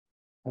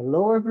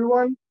Hello,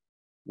 everyone.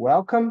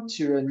 Welcome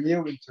to a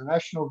new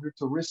International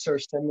Virtual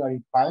Research Seminar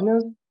in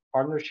Finance,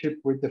 partnership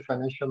with the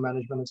Financial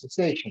Management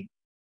Association.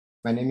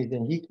 My name is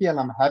Henrique, and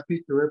I'm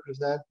happy to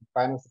represent the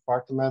Finance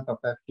Department of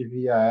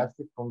FGV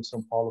EAESP from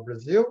São Paulo,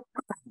 Brazil,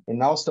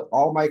 and also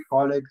all my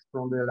colleagues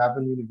from the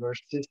 11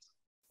 universities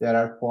that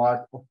are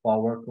part of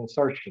our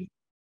consortium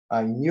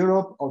in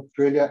Europe,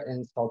 Australia,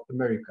 and South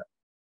America.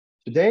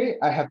 Today,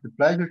 I have the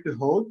pleasure to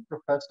host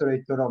Professor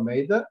Heitor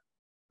Almeida.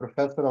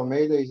 Professor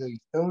Almeida is a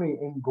Stanley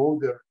and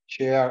Golder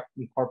Chair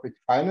in Corporate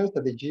Finance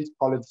at the GS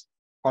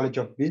College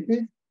of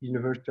Business,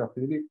 University of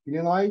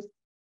Illinois.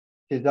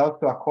 He's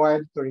also a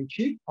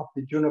co-editor-in-chief of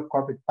the Journal of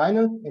Corporate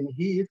Finance, and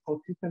he is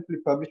consistently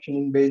publishing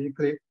in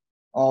basically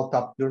all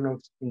top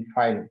journals in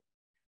finance.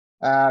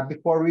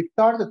 Before we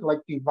start, I'd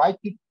like to invite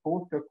you to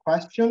post your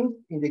questions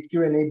in the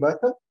Q&A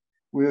button.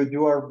 We'll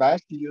do our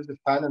best to use the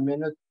final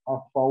minutes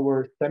of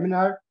our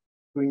seminar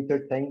to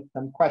entertain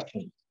some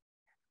questions.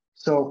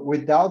 So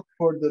without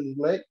further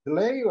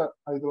delay,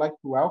 I'd like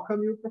to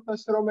welcome you,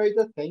 Professor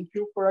Almeida. Thank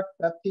you for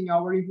accepting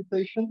our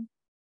invitation,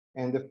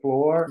 and the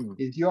floor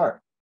is yours.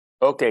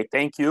 Okay,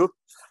 thank you.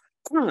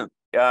 Can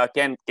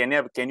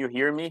you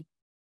hear me?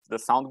 Does the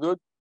sound good?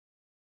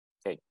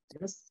 Okay.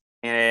 Yes.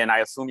 And I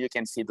assume you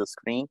can see the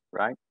screen,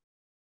 right?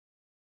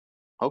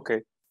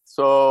 Okay.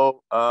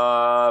 So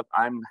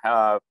I'm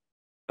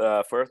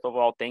first of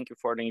all, thank you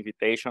for the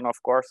invitation.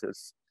 Of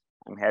course,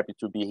 I'm happy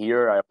to be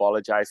here. I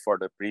apologize for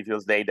the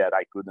previous day that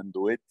I couldn't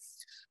do it.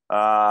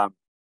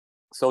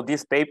 So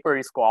this paper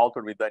is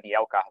co-authored with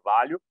Daniel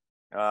Carvalho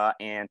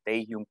and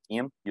Tae-Hyun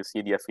Kim. You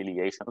see the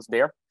affiliations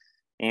there.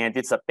 And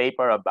it's a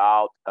paper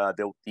about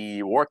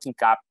the working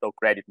capital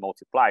credit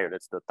multiplier.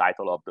 That's the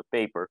title of the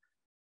paper.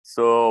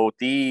 So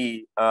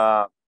the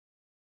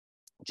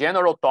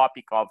general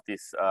topic of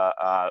this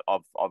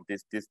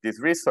this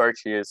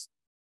research is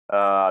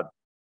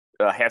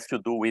has to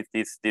do with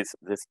this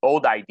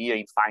old idea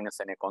in finance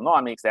and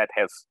economics that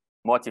has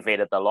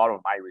motivated a lot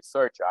of my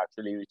research,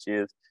 actually, which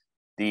is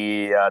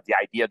the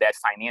idea that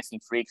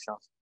financing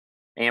frictions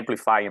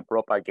amplify and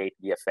propagate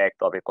the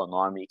effect of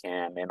economic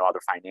and other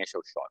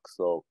financial shocks.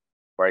 So,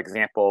 for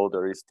example,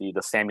 there is the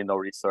seminal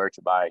research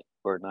by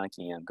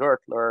Bernanke and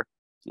Gertler,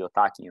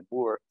 Kiyotaki and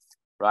Moore,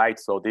 right?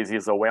 So this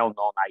is a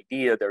well-known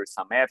idea. There is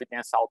some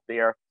evidence out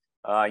there.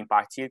 In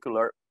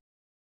particular,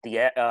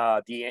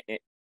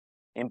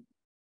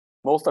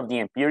 most of the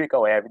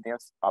empirical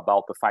evidence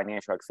about the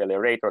financial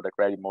accelerator, the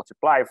credit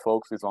multiplier,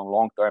 focuses on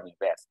long-term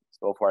investments.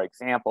 So, for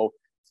example,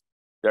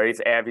 there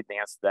is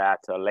evidence that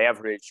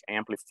leverage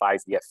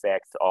amplifies the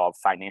effect of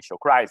financial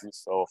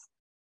crisis. So,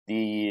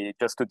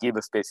 just to give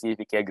a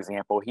specific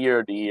example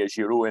here, the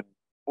Giroux and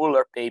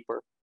Muller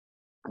paper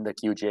in the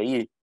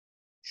QJE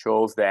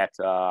shows that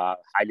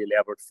highly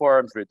levered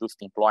firms reduced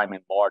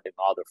employment more than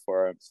other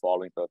firms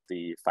following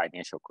the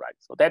financial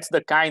crisis. So that's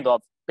the kind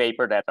of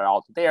paper that are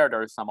out there.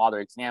 There are some other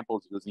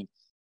examples using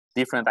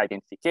different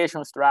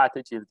identification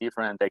strategies,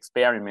 different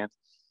experiments.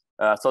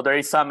 So there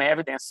is some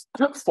evidence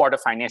for the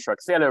financial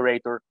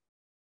accelerator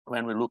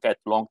when we look at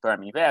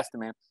long-term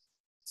investment.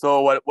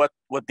 So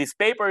what this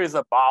paper is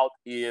about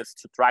is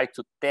to try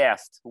to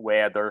test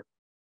whether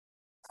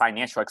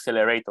financial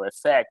accelerator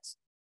effects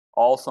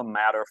also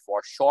matter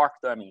for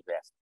short-term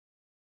investment.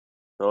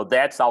 So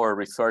that's our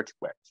research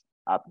question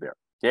up there,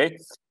 okay?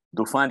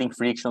 Do funding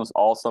frictions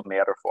also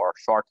matter for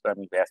short-term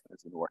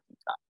investments in working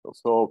capital?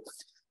 So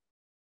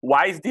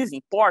why is this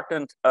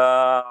important?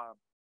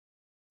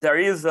 There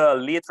is a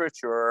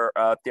literature,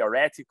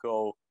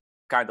 theoretical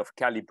kind of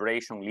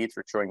calibration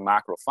literature in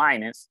macro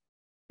finance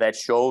that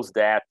shows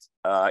that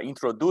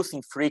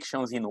introducing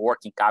frictions in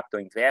working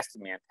capital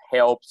investment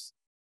helps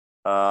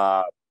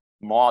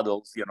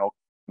models,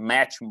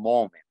 match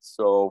moments.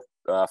 So,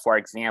 for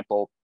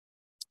example,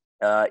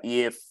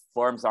 if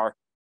firms are,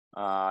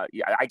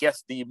 I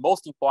guess the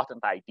most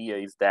important idea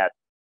is that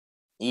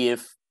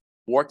if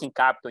working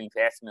capital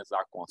investments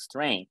are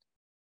constrained,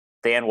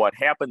 then what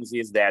happens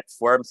is that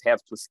firms have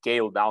to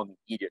scale down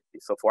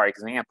immediately. So, for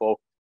example,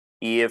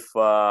 if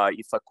a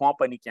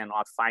company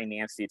cannot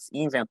finance its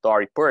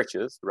inventory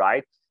purchase,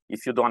 right?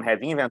 If you don't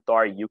have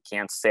inventory, you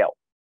can't sell.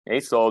 Okay,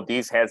 so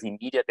this has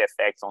immediate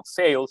effects on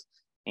sales,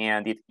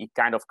 and it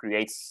kind of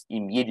creates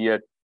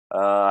immediate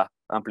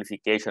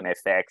amplification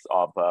effects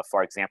of,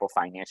 for example,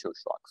 financial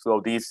shocks.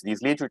 So this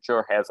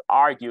literature has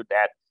argued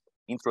that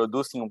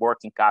introducing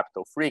working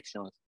capital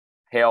frictions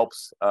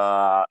helps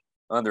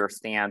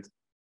understand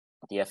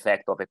the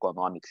effect of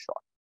economic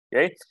shock.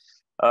 Okay.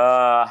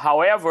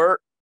 However,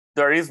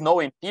 there is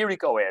no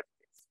empirical evidence,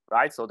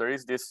 right? So there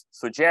is this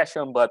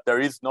suggestion, but there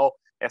is no,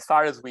 as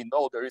far as we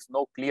know, there is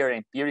no clear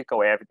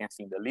empirical evidence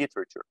in the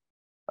literature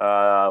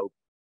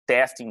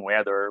testing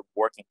whether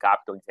working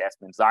capital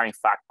investments are in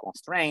fact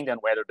constrained and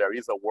whether there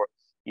is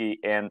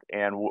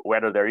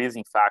whether there is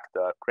in fact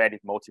a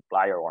credit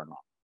multiplier or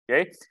not.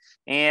 Okay,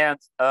 and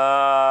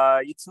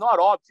it's not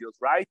obvious,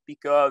 right?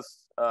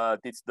 Because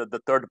it's the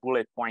third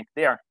bullet point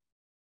there.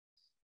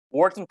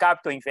 Working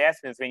capital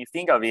investments, when you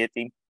think of it,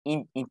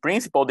 in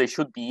principle, they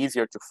should be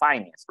easier to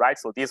finance, right?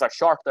 So these are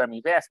short-term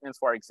investments.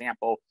 For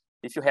example,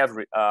 if you have,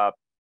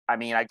 I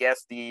mean, I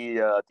guess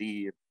the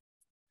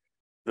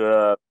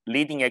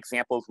leading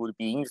examples would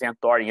be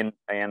inventory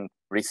and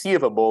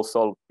receivables.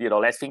 So,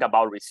 let's think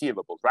about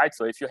receivables, right?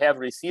 So if you have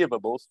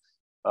receivables,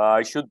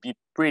 it should be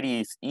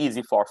pretty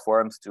easy for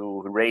firms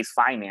to raise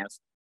finance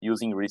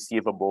using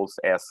receivables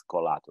as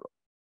collateral,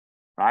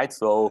 right?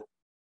 So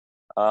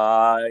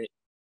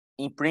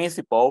in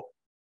principle,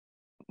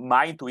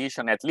 my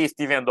intuition, at least,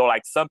 even though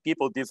like some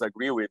people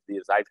disagree with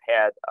this, I've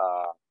had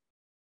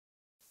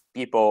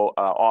people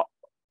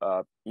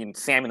in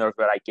seminars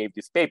where I gave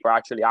this paper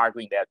actually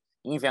arguing that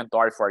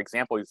inventory, for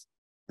example, is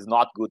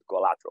not good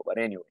collateral. But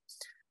anyway,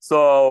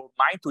 so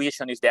my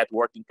intuition is that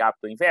working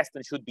capital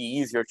investment should be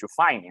easier to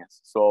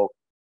finance. So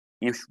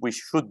we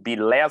should be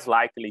less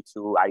likely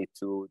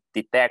to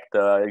detect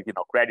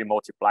credit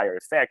multiplier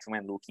effects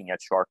when looking at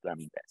short-term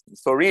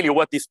investments. So really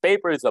what this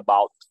paper is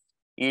about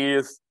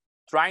is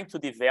trying to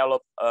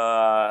develop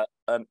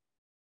an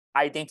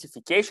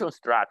identification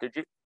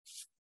strategy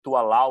to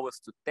allow us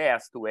to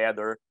test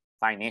whether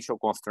financial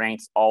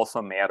constraints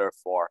also matter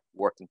for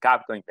working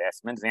capital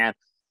investments. And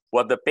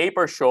what the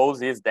paper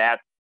shows is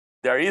that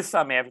there is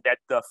some evidence that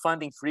the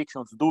funding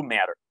frictions do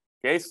matter.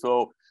 Okay,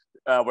 so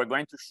I'm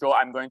going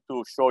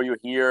to show you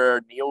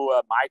here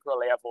new micro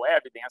level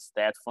evidence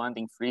that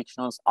funding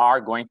frictions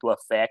are going to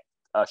affect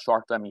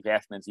short-term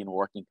investments in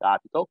working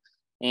capital,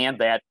 and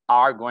that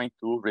are going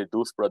to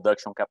reduce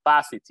production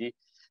capacity.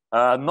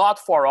 Not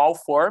for all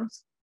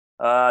firms.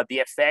 The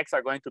effects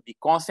are going to be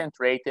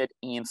concentrated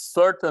in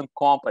certain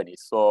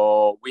companies.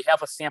 So we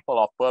have a sample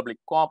of public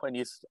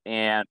companies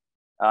and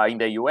in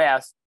the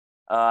US.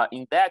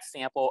 In that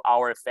sample,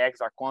 our effects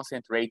are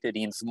concentrated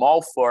in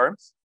small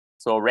firms,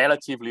 so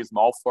relatively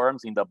small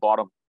firms in the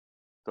bottom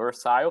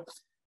tercile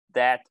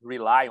that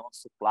rely on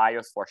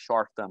suppliers for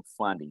short-term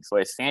funding. So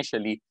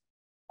essentially,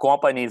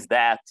 companies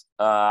that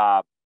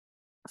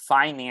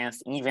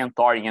finance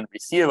inventory and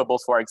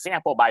receivables, for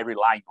example, by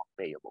relying on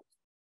payables.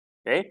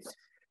 Okay,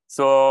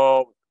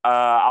 so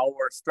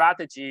our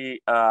strategy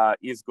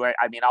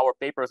our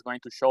paper is going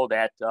to show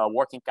that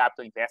working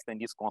capital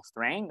investment is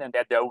constrained and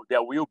that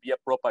there will be a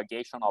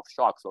propagation of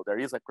shocks. So there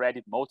is a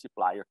credit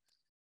multiplier,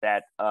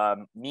 that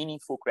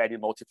meaningful credit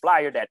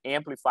multiplier that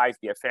amplifies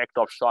the effect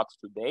of shocks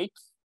today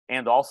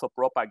and also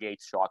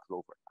propagates shocks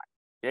over time.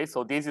 Okay,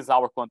 so this is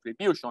our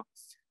contribution.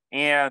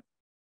 And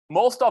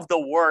most of the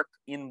work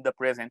in the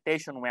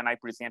presentation when I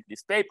present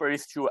this paper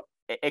is to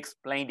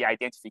explain the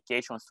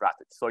identification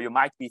strategy. So you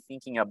might be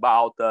thinking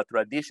about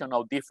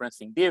traditional difference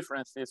in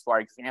differences, for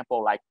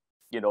example, like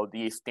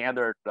the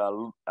standard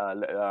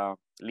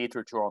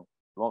literature on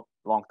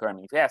long-term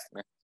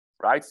investment,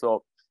 right?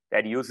 So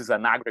that uses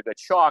an aggregate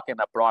shock and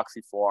a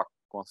proxy for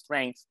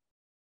constraints.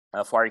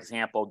 For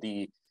example,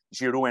 the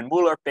Giroux and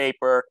Muller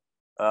paper,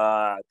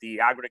 the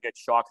aggregate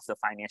shock is a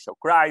financial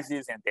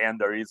crisis, and then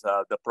there is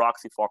the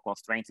proxy for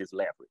constraints is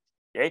leverage.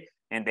 Okay,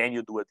 and then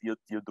you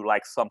do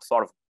like some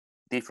sort of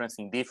difference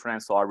in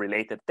difference or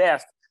related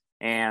test,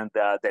 and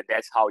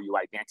that's how you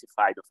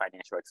identify the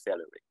financial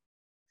accelerator.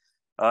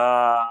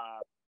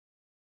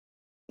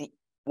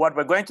 What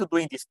we're going to do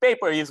in this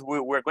paper is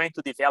we're going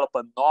to develop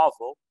a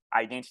novel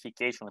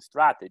identification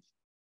strategy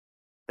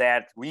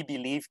that we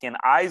believe can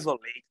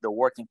isolate the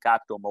working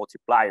capital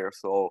multiplier.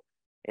 So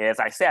as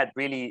I said,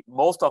 really,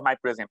 most of my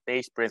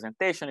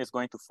presentation is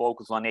going to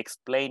focus on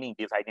explaining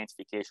this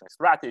identification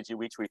strategy,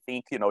 which we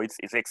think,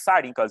 it's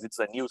exciting because it's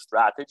a new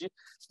strategy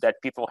that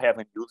people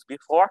haven't used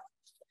before.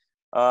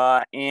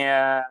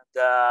 And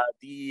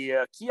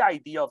the key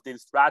idea of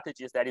this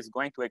strategy is that it's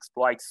going to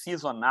exploit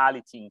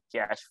seasonality in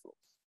cash flow.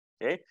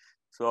 Okay,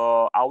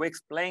 so I'll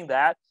explain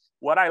that.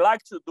 What I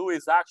like to do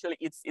is actually,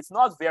 it's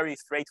not very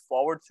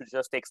straightforward to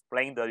just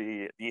explain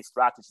the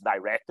strategy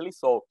directly.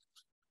 So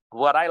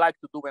what I like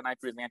to do when I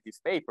present this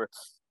paper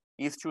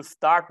is to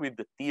start with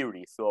the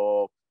theory.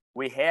 So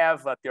we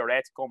have a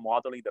theoretical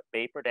model in the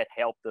paper that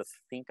helped us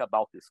think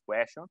about this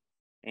question.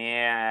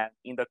 And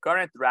in the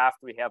current draft,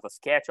 we have a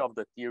sketch of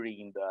the theory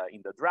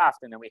in the draft,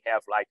 and then we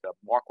have like a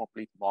more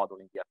complete model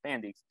in the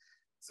appendix.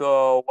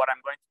 So what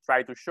I'm going to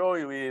try to show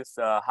you is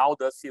how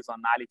does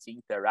seasonality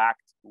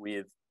interact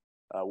with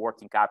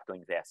working capital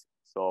investment.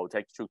 So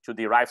to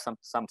derive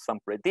some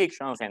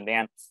predictions, and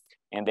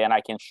then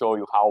I can show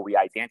you how we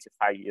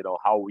identify,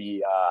 how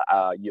we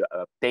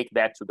take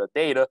that to the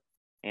data,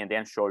 and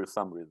then show you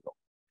some results.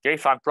 Okay,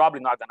 so I'm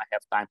probably not going to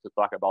have time to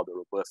talk about the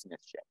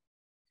robustness check.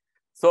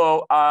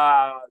 So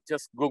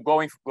just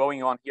going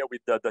on here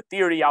with the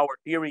theory. Our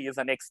theory is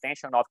an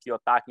extension of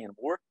Kiyotaki and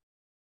Moore.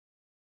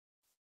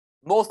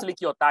 Mostly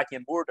Kiyotaki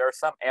and Moore. There are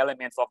some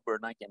elements of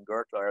Bernanke and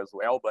Gertler as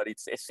well, but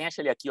it's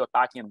essentially a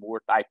Kiyotaki and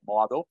Moore type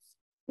model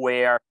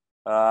where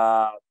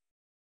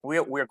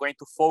we're going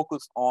to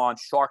focus on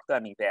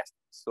short-term investments.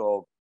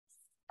 So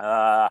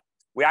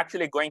we're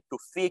actually going to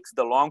fix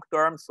the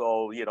long-term.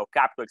 So,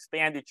 capital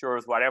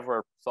expenditures,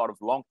 whatever sort of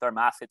long-term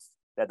assets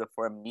that the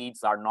firm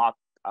needs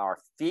are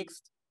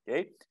fixed,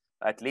 okay,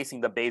 at least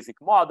in the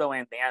basic model.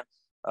 And then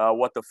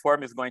what the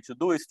firm is going to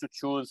do is to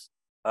choose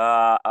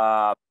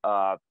to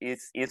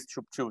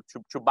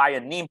buy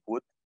an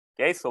input.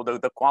 Okay, so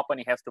the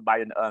company has to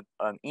buy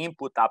an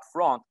input up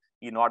front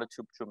in order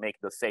to make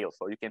the sale.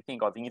 So you can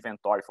think of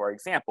inventory, for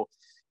example,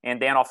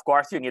 and then of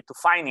course you need to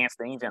finance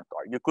the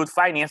inventory. You could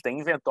finance the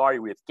inventory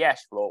with cash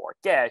flow or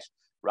cash,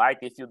 right?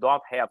 If you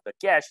don't have the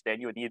cash, then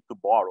you need to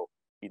borrow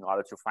in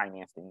order to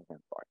finance the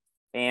inventory.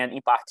 And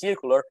in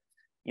particular,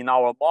 in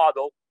our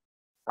model,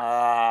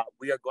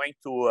 we are going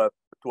to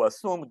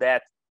assume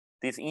that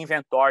this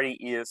inventory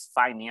is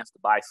financed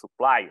by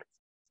suppliers.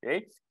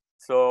 Okay,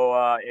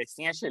 so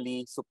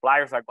essentially,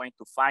 suppliers are going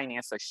to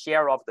finance a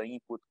share of the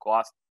input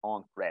cost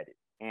on credit,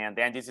 and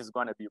then this is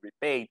going to be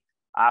repaid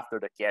after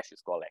the cash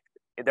is collected.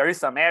 And there is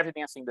some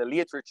evidence in the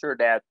literature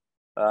that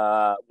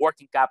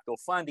working capital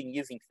funding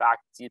is in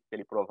fact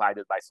typically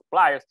provided by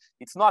suppliers.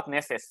 It's not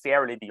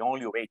necessarily the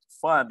only way to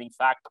fund. In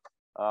fact,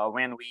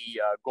 when we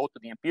go to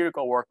the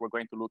empirical work, we're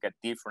going to look at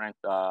different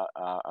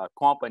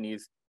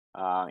companies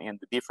and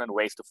the different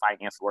ways to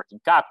finance working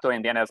capital.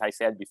 And then, as I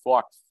said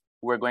before,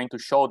 we're going to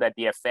show that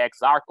the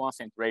effects are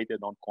concentrated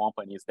on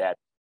companies that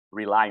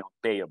rely on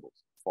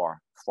payables for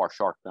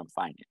short-term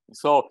financing.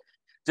 So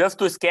just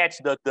to sketch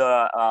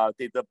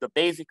the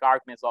basic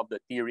arguments of the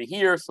theory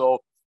here. So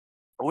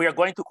we are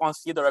going to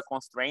consider a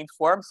constrained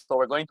firm. So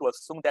we're going to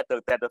assume that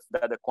the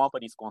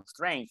company is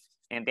constrained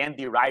and then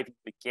derive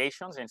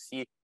implications and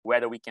see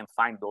whether we can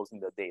find those in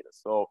the data.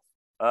 So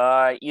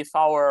if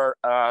our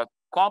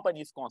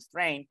company is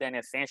constrained, then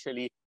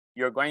essentially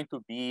you're going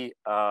to be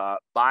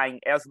buying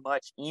as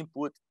much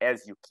input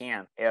as you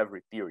can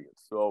every period.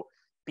 So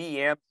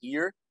PM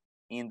here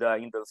in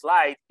the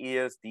slide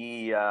is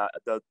the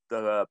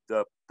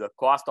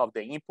cost of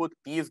the input.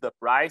 P is the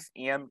price.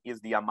 M is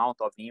the amount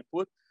of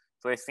input.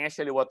 So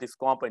essentially, what this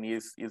company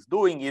is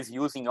doing is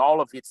using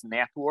all of its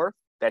network,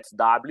 that's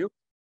W,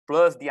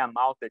 plus the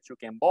amount that you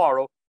can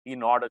borrow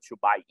in order to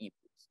buy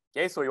inputs.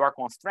 Okay, so you are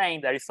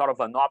constrained. There is sort of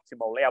an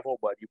optimal level,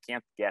 but you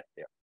can't get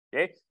there.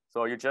 Okay,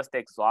 so you just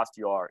exhaust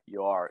your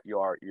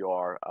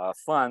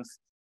funds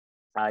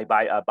by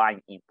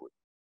buying input.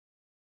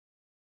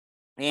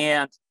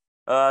 And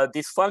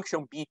this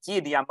function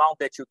BT, the amount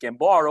that you can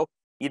borrow,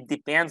 it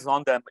depends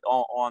on the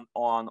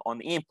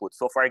on input.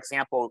 So, for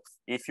example,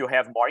 if you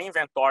have more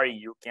inventory,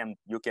 you can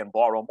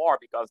borrow more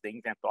because the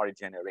inventory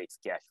generates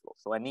cash flow.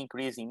 So, an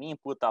increase in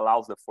input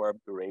allows the firm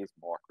to raise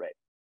more credit.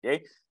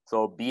 Okay,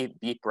 so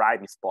B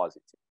prime is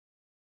positive.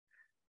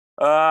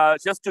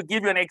 Just to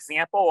give you an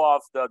example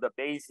of the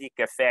basic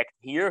effect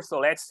here. So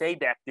let's say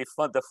that the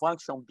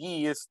function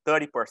B is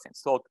 30%.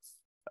 So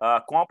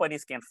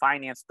companies can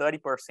finance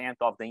 30%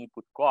 of the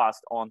input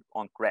cost on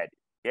credit.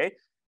 Okay.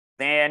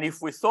 Then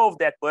if we solve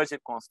that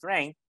budget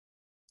constraint,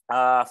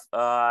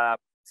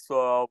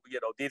 so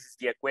this is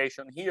the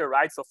equation here,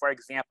 right? So for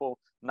example,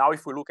 now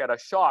if we look at a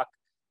shock,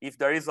 if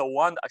there is a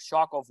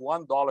shock of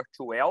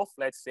 $1.12,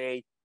 let's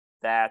say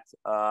that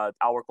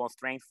our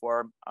constraint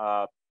firm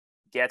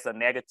gets a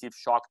negative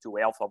shock to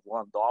ELF of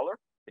 $1.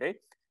 Okay,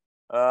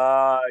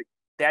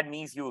 that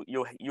means you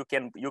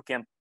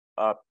can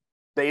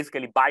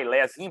basically buy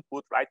less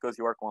input, right? Because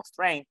you are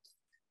constrained.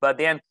 But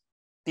then,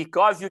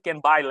 because you can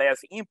buy less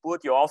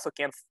input, you also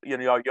can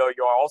you're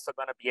also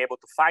going to be able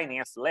to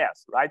finance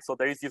less, right? So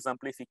there is this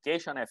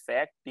amplification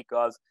effect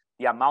because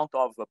the amount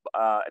of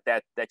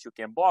that you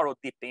can borrow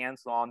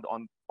depends on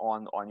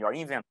your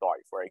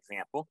inventory, for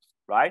example,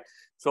 right?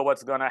 So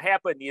what's going to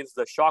happen is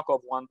the shock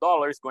of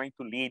 $1 is going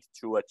to lead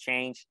to a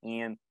change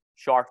in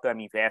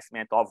short-term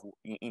investment of,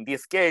 in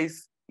this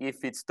case,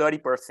 if it's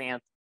 30%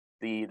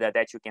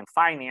 that you can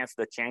finance,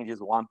 the change is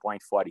 1.43.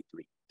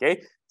 Okay,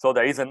 so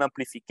there is an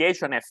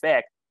amplification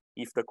effect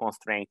if the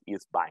constraint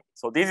is binding.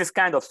 So this is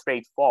kind of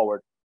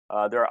straightforward.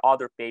 There are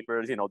other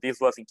papers, this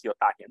was in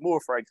Kiyotaki and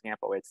Moore, for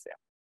example, etc.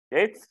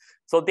 Okay,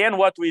 so then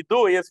what we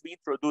do is we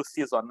introduce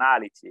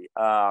seasonality.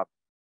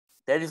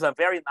 There is a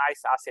very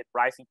nice asset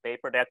pricing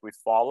paper that we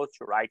followed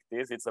to write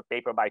this. It's a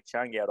paper by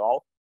Chang et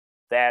al.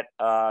 That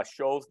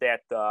shows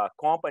that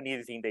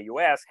companies in the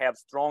US have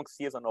strong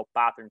seasonal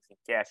patterns in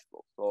cash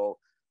flow. So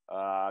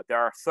there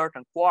are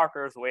certain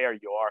quarters where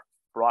your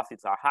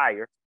profits are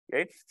higher.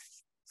 Okay,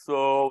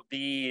 so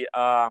in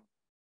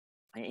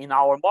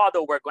our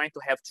model, we're going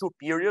to have two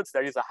periods.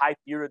 There is a high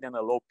period and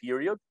a low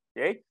period.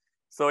 Okay,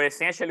 so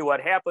essentially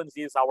what happens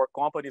is our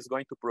company is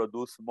going to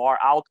produce more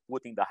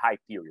output in the high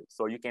period.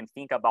 So you can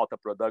think about the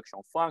production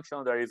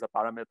function. There is a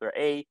parameter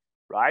A,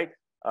 right,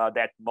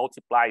 that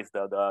multiplies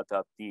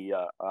the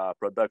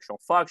production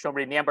function.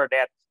 Remember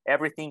that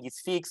everything is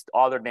fixed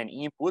other than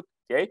input.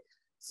 Okay,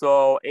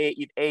 so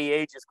if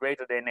AH is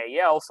greater than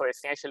AL, so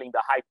essentially in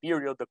the high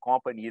period, the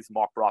company is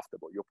more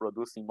profitable. You're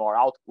producing more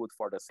output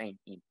for the same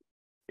input.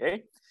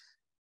 Okay,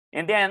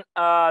 and then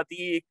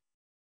the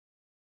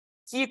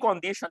key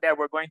condition that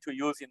we're going to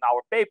use in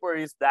our paper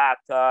is that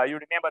you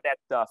remember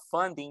that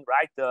funding,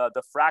 right?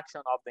 The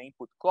fraction of the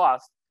input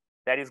cost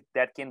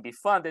that can be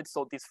funded.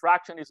 So this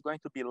fraction is going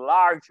to be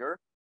larger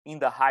in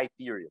the high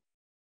period.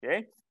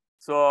 Okay,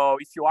 so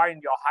if you are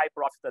in your high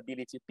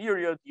profitability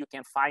period, you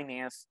can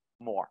finance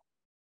more.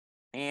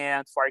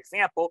 And for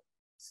example,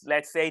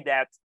 let's say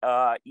that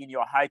in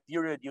your high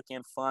period, you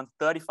can fund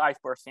 35%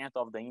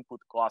 of the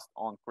input cost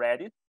on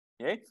credit.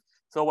 Okay.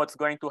 So what's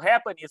going to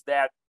happen is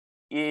that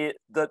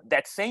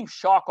that same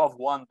shock of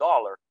 $1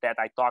 that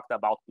I talked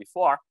about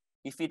before,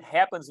 if it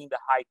happens in the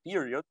high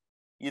period,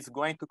 it's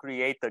going to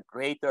create a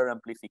greater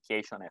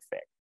amplification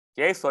effect.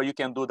 Okay, so you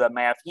can do the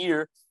math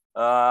here.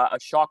 A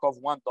shock of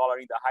 $1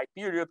 in the high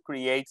period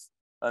creates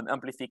an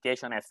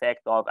amplification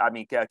effect of,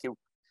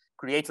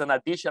 creates an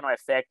additional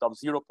effect of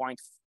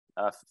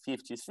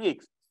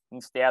 0.56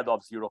 instead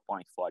of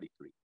 0.43.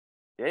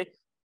 Okay,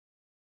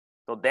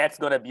 so that's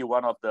going to be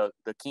one of the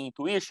key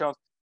intuitions.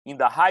 In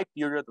the high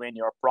period, when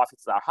your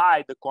profits are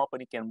high, the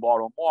company can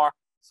borrow more.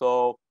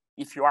 So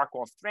if you are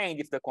constrained,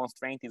 if the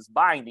constraint is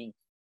binding,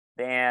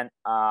 then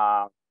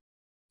a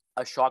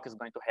shock is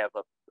going to have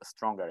a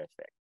stronger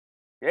effect.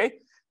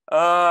 Okay.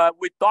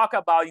 We talk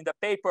about in the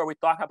paper, we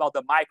talk about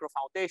the micro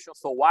foundation.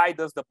 So why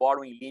does the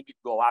borrowing limit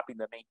go up in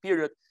the main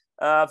period?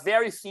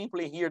 Very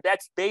simply here,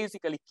 that's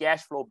basically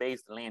cash flow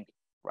based lending,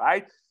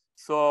 right?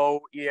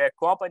 So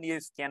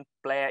companies can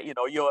play,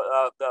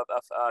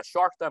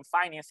 short-term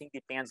financing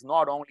depends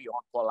not only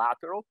on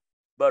collateral,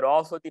 but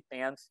also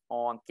depends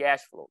on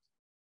cash flow.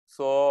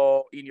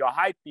 So in your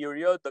high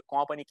period, the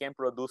company can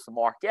produce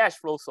more cash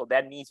flow. So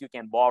that means you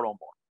can borrow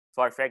more.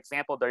 So for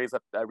example, there is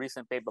a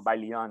recent paper by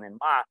Leon and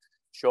Ma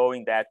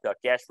showing that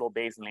cash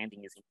flow-based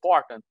lending is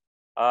important.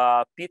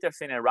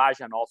 Peterson and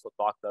Rajan also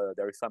talked,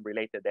 there is some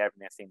related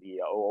evidence in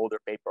the older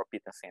paper of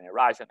Peterson and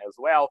Rajan as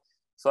well.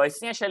 So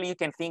essentially, you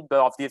can think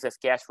of this as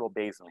cash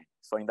flow-based lending.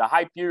 So in the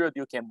high period,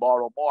 you can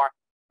borrow more.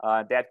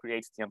 That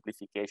creates the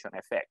amplification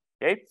effect,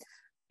 okay?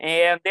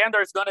 And then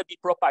there's going to be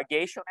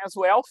propagation as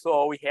well.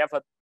 So we have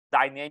a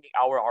dynamic,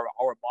 our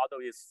model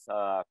is,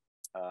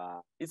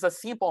 it's a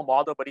simple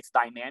model, but it's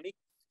dynamic.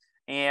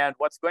 And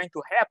what's going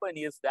to happen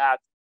is that,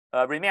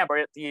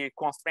 remember, the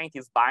constraint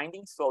is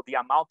binding. So the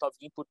amount of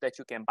input that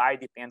you can buy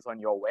depends on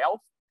your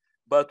wealth,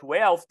 but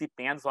wealth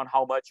depends on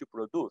how much you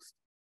produce.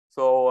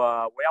 So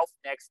wealth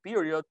next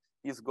period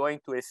is going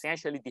to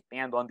essentially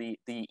depend on the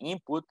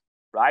input,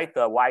 right?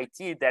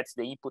 YT, that's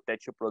the input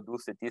that you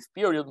produce at this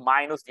period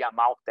minus the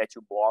amount that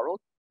you borrowed,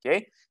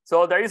 okay?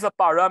 So there is a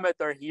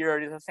parameter here.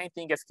 It's the same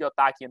thing as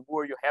Kiyotaki and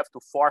Moore. You have to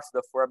force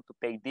the firm to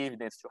pay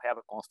dividends to have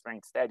a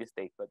constrained steady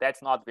state, but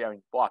that's not very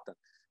important.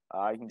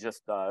 I can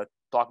just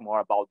talk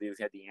more about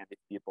this at the end if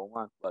people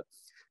want. But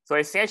so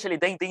essentially,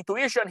 the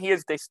intuition here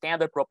is the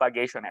standard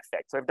propagation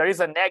effect. So if there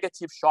is a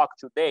negative shock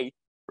today,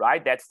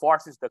 right, that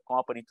forces the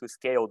company to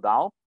scale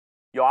down,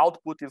 your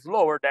output is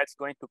lower, that's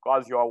going to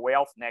cause your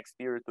wealth next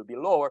period to be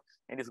lower,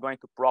 and it's going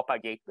to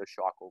propagate the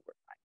shock over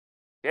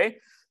time, okay?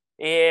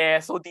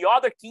 So the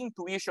other key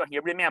intuition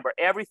here, remember,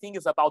 everything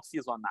is about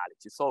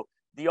seasonality. So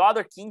the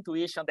other key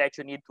intuition that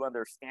you need to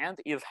understand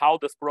is how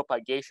does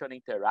propagation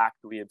interact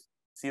with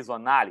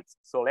seasonality.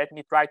 So let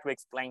me try to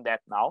explain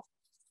that now,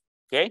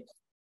 okay?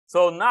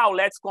 So now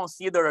let's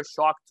consider a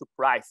shock to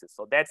prices.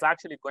 So that's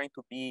actually going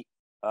to be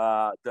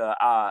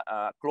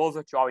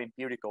closer to our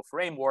empirical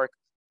framework.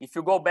 If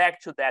you go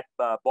back to that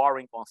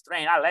borrowing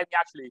constraint, let me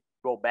actually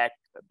go back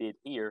a bit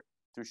here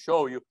to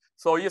show you.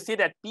 So you see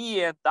that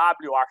P and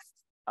W are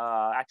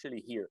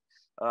actually here.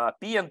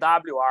 P and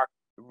W are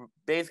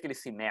basically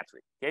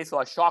symmetric. Okay,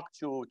 so a shock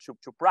to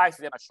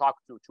prices and a shock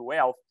to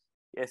wealth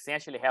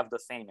essentially have the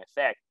same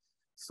effect.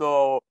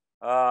 So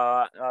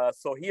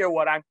so here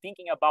what I'm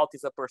thinking about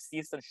is a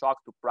persistent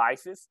shock to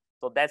prices.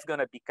 So that's going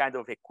to be kind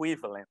of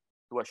equivalent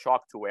to a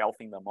shock to wealth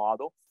in the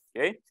model.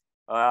 Okay,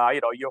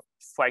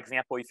 for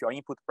example, if your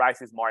input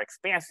price is more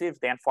expensive,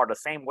 then for the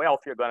same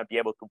wealth you're going to be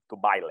able to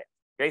buy less.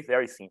 Okay,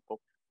 very simple.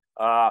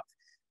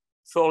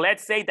 So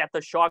let's say that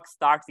the shock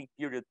starts in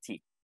period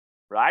T,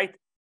 right?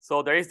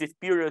 So there is this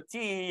period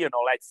T,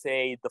 let's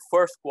say the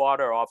first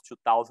quarter of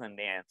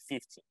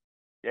 2015.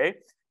 Okay,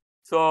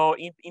 so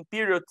in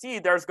period T,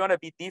 there's going to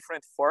be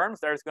different firms.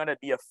 There's going to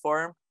be a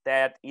firm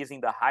that is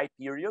in the high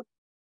period,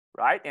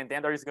 right? And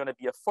then there is going to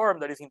be a firm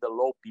that is in the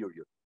low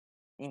period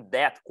in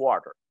that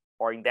quarter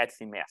or in that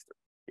semester,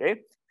 okay?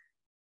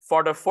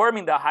 For the firm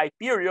in the high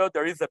period,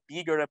 there is a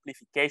bigger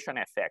amplification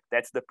effect.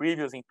 That's the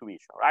previous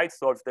intuition, right?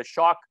 So if the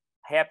shock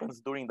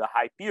happens during the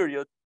high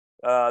period,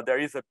 there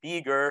is a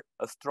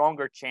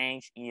stronger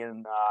change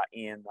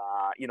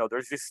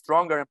there's this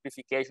stronger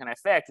amplification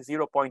effect,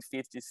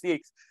 0.56,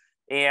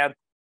 and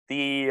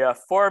the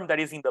firm that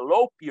is in the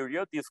low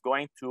period is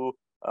going to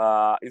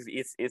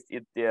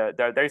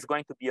there is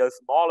going to be a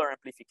smaller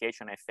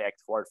amplification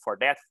effect for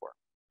that firm.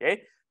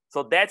 Okay,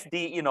 so that's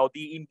the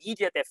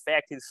immediate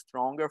effect is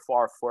stronger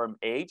for firm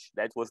H.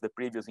 That was the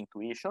previous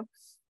intuition,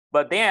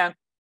 but then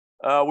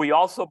we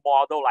also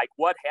model like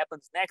what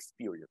happens next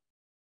period.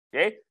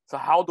 Okay, so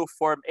how do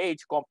firm H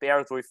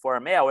compares with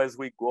firm L as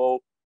we go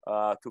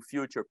to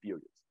future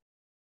periods?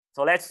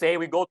 So let's say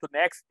we go to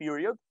next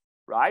period,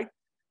 right?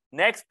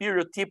 Next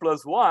period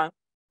T+1,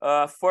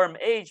 firm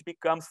H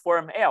becomes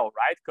firm L,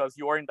 right? Because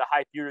you are in the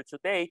high period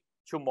today.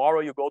 Tomorrow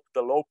you go to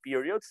the low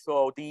period.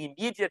 So the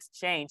immediate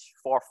change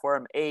for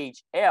firm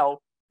H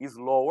L is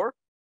lower,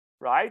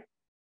 right?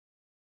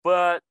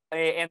 But,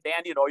 and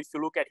then, you know, if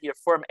you look at here,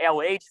 firm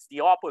LH is the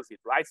opposite,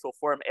 right? So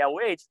firm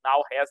LH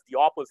now has the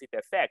opposite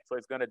effect. So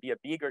it's going to be a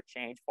bigger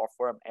change for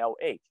firm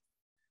LH.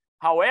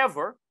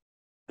 However,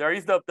 there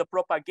is the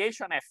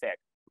propagation effect,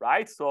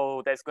 right?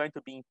 So that's going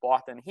to be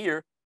important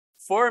here.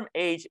 Firm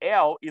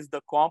HL is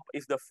the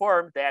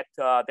firm that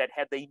that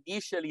had the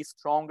initially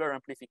stronger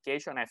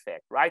amplification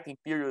effect, right? In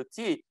period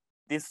T,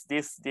 this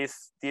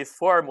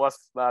firm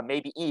was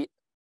maybe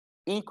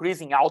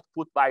increasing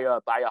output by a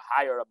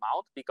higher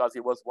amount because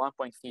it was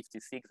 1.56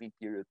 in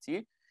period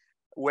T,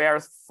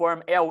 whereas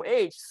firm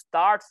LH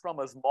starts from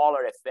a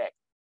smaller effect.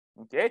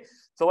 Okay,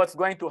 so what's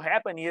going to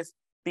happen is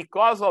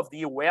because of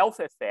the wealth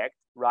effect,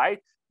 right?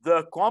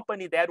 The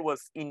company that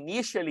was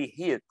initially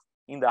hit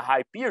in the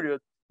high period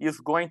is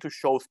going to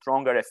show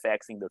stronger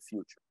effects in the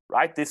future,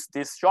 right?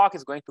 This shock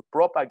is going to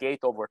propagate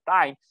over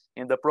time,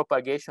 and the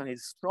propagation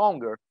is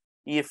stronger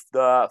if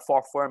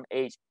for firm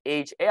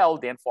HL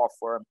than for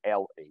firm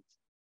LH.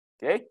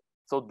 Okay,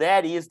 so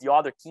that is the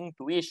other key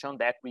intuition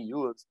that we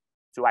use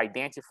to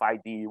identify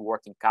the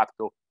working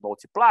capital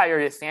multiplier.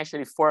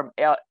 Essentially, firm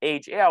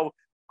HL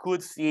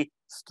could see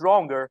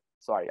stronger.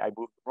 Sorry, I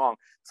moved wrong.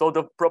 So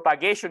the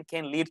propagation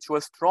can lead to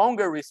a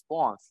stronger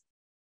response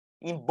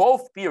in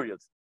both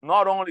periods,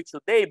 not only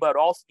today, but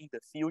also in the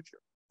future,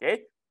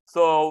 okay?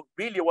 So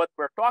really what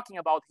we're talking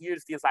about here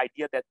is this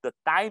idea that the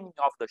timing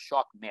of the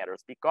shock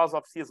matters. Because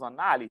of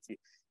seasonality,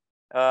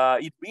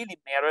 it really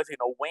matters, you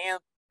know, when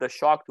the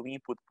shock to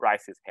input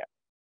prices happen,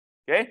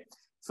 okay?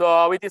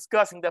 So we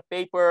discussed in the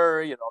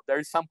paper, you know, there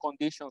is some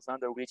conditions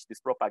under which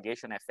this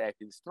propagation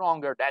effect is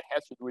stronger. That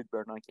has to do with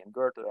Bernanke and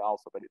Goethe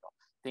also, but you know,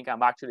 I think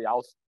I'm actually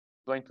also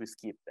going to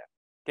skip that,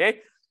 okay?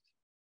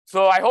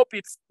 So I hope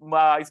it's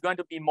going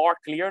to be more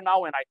clear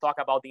now when I talk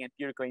about the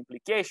empirical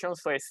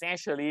implications. So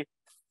essentially,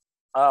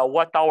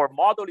 what our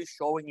model is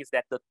showing is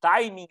that the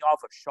timing of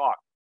a shock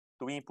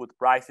to input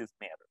prices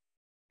matter,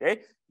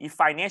 okay? If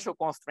financial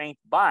constraint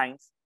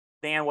binds,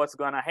 then what's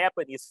going to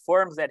happen is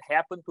firms that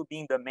happen to be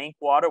in the main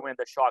quarter when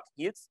the shock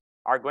hits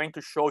are going to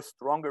show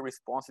stronger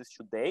responses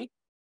today,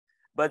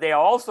 but they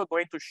are also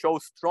going to show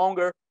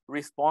stronger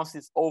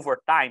responses over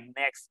time,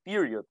 next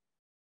period,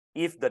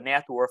 if the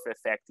net worth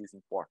effect is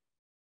important,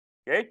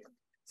 okay?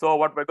 So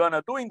what we're going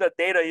to do in the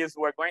data is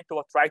we're going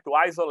to try to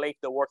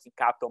isolate the working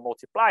capital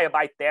multiplier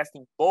by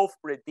testing both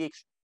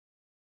predictions,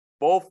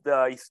 both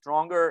the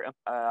stronger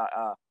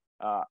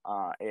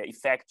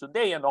effect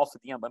today and also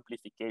the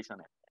amplification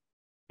effect.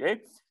 Okay,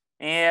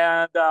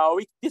 and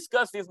we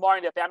discussed this more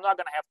in depth. I'm not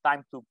going to have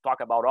time to talk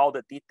about all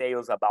the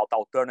details about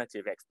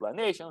alternative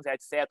explanations,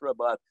 etc.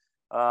 But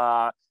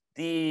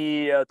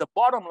the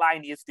bottom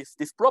line is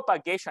this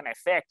propagation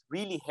effect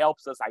really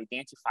helps us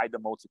identify the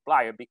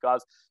multiplier,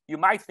 because you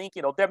might think,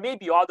 you know, there may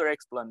be other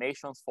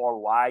explanations for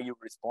why you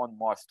respond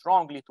more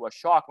strongly to a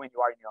shock when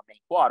you are in your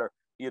main quarter.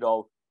 You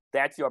know,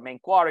 that's your main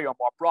quarter, you're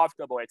more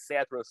profitable,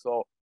 etc.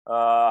 So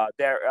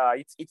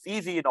it's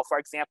easy, you know, for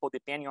example,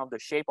 depending on the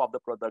shape of the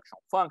production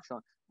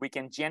function, we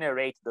can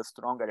generate the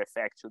stronger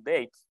effect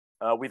today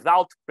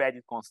without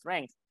credit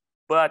constraints.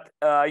 But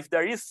if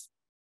there is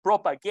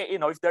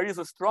if there is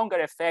a stronger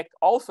effect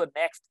also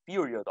next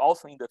period,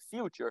 also in the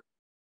future,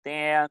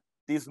 then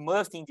this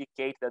must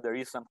indicate that there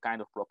is some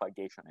kind of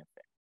propagation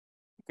effect.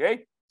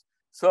 Okay,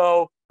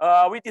 so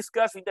we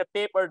discussed in the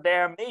paper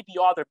there may be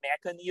other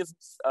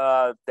mechanisms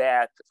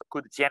that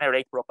could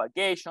generate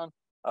propagation.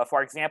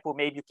 For example,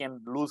 maybe you can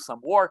lose some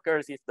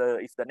workers if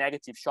the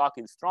negative shock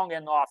is strong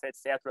enough,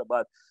 etc.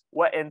 But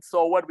what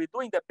we do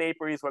in the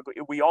paper is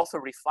we also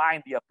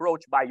refine the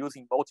approach by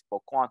using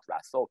multiple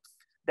contrasts. So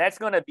that's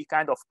going to be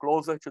kind of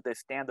closer to the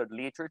standard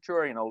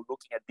literature, you know,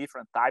 looking at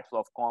different types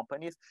of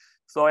companies.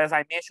 So as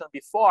I mentioned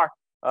before,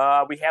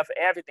 we have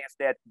evidence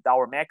that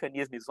our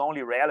mechanism is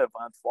only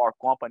relevant for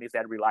companies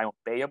that rely on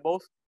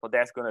payables. So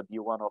that's going to be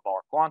one of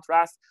our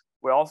contrasts.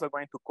 We're also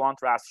going to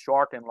contrast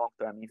short and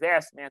long-term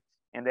investment.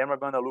 And then we're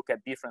going to look at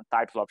different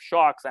types of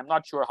shocks. I'm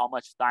not sure how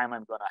much time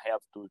I'm going to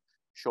have to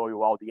show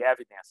you all the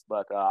evidence,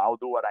 but I'll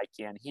do what I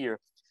can here.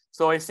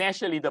 So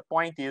essentially, the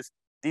point is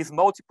these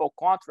multiple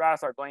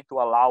contrasts are going to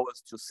allow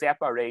us to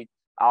separate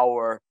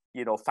our,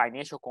 you know,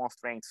 financial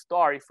constraint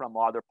story from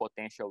other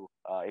potential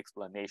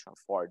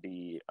explanations for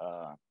the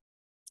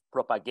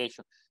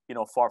propagation, you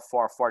know, for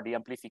the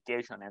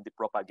amplification and the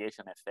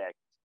propagation effect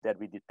that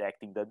we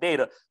detect in the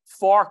data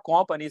for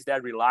companies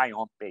that rely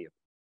on payables.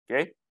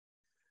 Okay.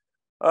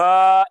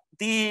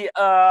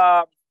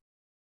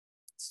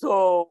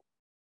 So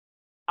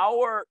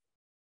our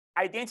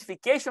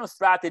identification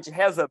strategy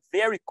has a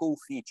very cool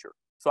feature.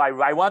 So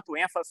I want to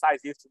emphasize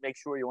this to make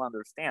sure you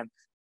understand.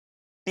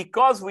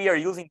 Because we are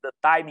using the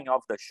timing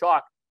of the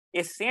shock,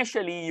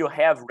 essentially you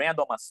have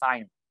random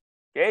assignment,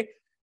 okay?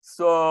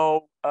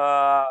 So,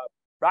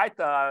 right,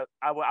 I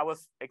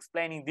was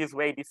explaining this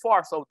way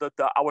before. So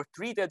our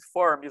treated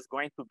firm is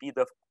going to be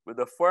the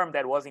firm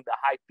that was in the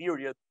high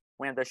period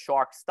when the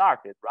shock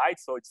started, right?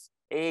 So it's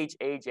H,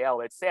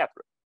 HL, etc.,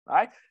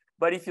 right?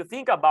 But if you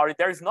think about it,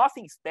 there's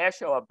nothing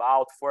special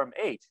about firm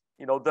H.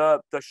 You know, the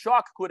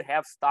shock could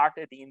have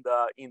started in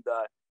the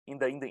in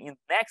the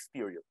next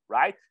period,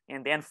 right?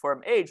 And then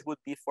firm H would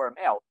be firm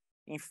L.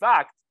 In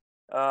fact,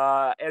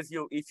 if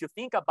you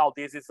think about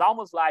this, it's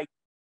almost like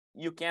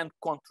you can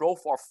control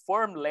for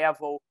firm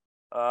level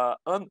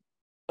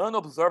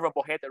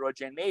unobservable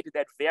heterogeneity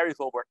that varies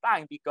over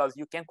time, because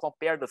you can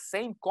compare the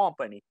same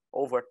company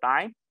over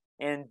time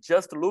and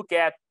just look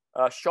at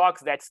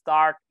shocks that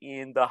start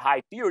in the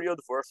high period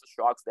versus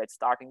shocks that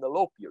start in the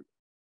low period.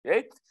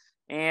 Okay,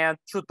 and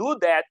to do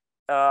that,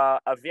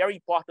 a very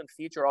important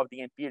feature of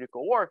the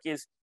empirical work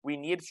is we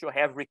need to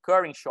have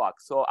recurring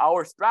shocks. So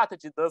our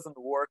strategy doesn't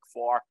work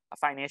for a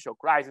financial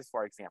crisis,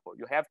 for example.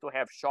 You have to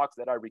have shocks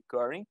that are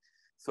recurring.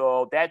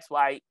 So that's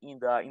why in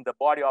the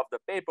body of the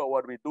paper,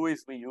 what we do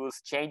is we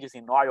use changes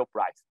in oil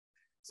price.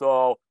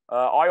 So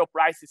oil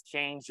prices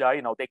change,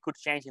 they could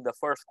change in the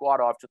first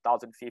quarter of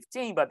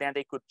 2015, but then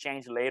they could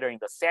change later in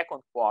the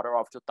second quarter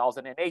of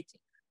 2018.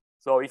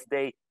 So if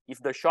the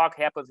shock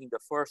happens in the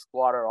first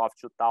quarter of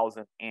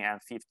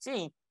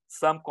 2015,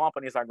 some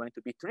companies are going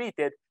to be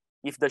treated.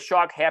 If the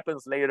shock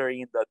happens later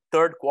in the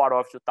third quarter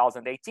of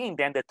 2018,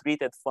 then the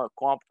treated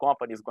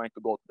company is going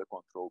to go to the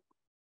control group.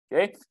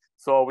 Okay,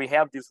 so we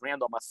have this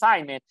random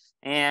assignment,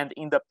 and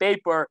in the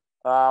paper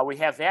we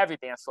have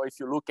evidence. So if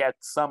you look at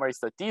summary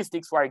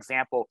statistics, for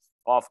example,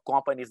 of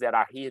companies that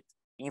are hit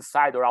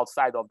inside or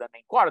outside of the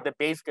main quarter, that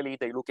basically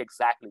they look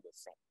exactly the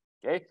same.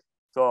 Okay,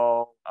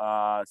 so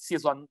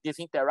this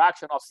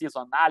interaction of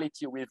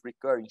seasonality with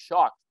recurring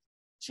shocks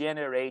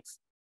generates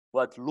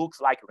what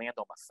looks like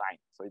random assignment.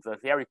 So it's a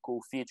very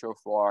cool feature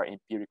for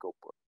empirical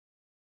work.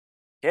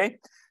 Okay,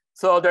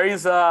 so there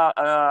is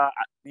so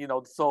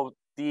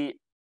the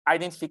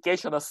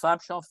identification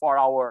assumption for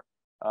our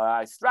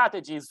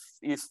strategies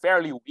is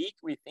fairly weak,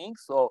 we think.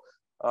 So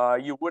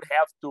you would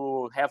have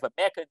to have a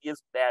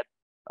mechanism that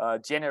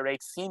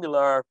generates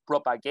similar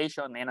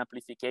propagation and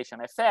amplification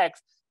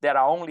effects that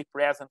are only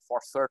present for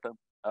certain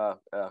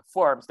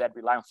firms that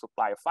rely on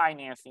supplier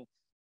financing.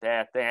 We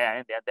have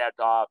the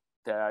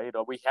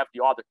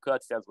other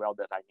cuts as well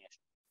that I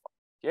mentioned.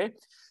 Okay,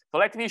 so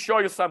let me show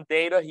you some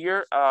data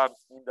here.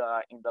 In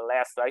the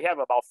last, I have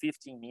about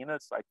 15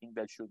 minutes. I think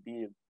that should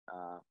be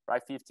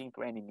right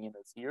 15-20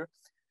 minutes here.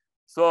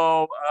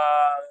 So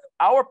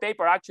our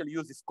paper actually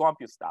uses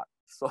CompuStat.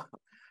 So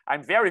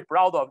I'm very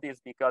proud of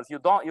this, because you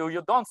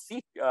don't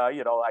see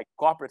like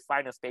corporate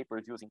finance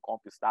papers using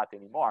CompuStat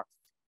anymore.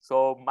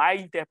 So my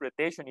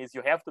interpretation is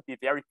you have to be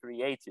very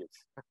creative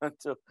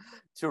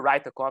to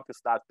write a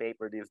CompuStat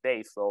paper these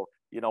days. So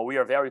we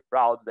are very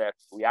proud that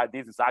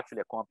this is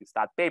actually a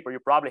CompuStat paper. You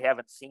probably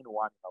haven't seen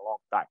one in a long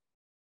time.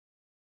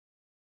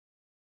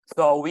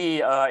 So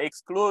we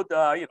exclude,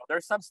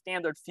 there's some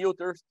standard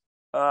filters.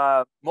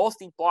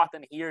 Most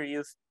important here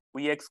is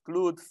we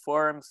exclude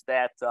firms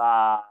that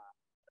are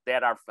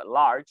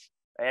large,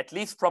 at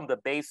least from the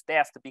base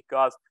test,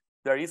 because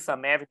there is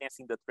some evidence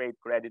in the trade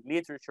credit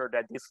literature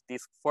that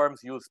these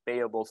firms use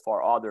payables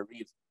for other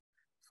reasons.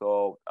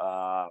 So,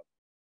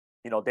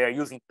 they're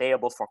using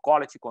payables for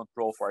quality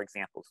control, for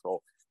example.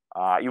 So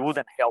it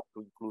wouldn't help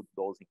to include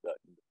those in the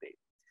paper.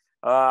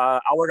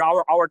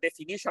 Our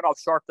definition of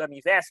short-term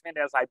investment,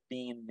 as I've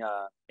been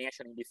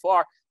mentioning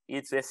before,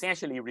 it's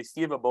essentially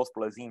receivables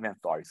plus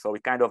inventory. So we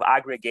kind of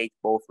aggregate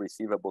both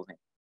receivables and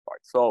inventory.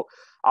 So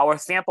our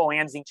sample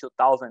ends in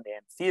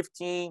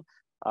 2015.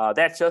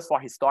 That's just for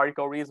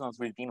historical reasons.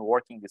 We've been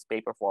working this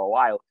paper for a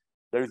while.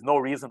 There is no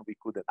reason we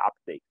couldn't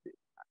update it.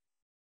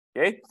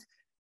 Okay,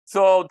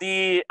 so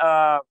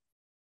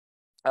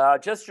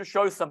just to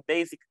show you some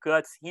basic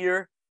cuts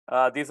here.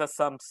 These are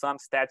some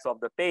stats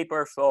of the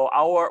paper. So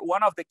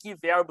one of the key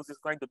variables is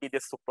going to be the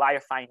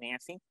supplier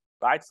financing,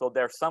 right? So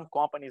there are some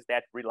companies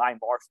that rely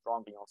more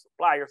strongly on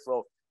suppliers.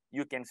 So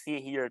you can see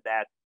here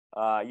that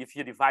if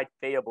you divide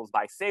payables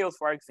by sales,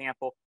 for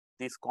example,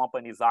 these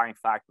companies are in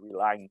fact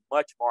relying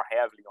much more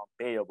heavily on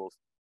payables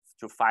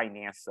to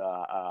finance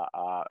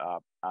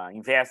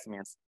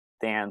investments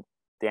than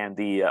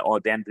the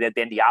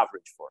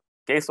average firm.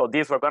 Okay, so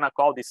these we're going to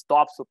call these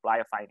top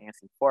supplier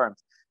financing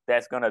firms.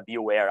 That's going to be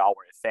where our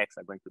effects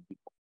are going to be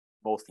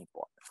most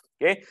important.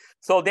 Okay,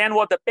 so then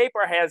what the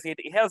paper has, it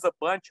has a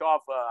bunch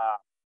of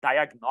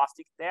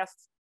diagnostic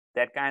tests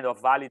that kind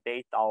of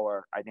validate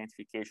our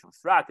identification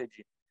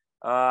strategy.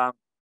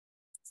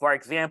 For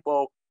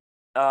example,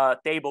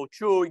 table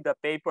 2 in the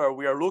paper,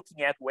 we are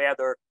looking at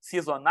whether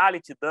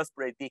seasonality does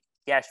predict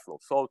cash flow.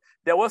 So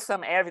there was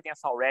some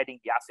evidence already in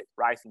the asset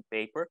pricing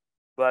paper,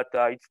 but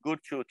it's good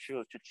to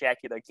check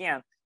it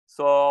again.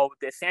 So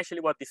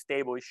essentially what this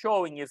table is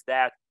showing is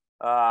that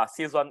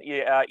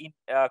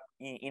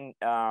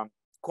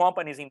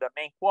companies in the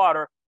main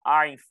quarter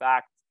are in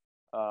fact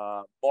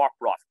more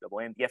profitable,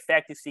 and the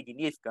effect is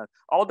significant.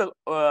 All the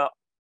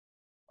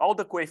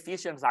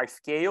coefficients are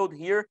scaled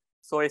here.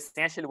 So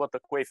essentially what the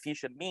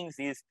coefficient means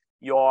is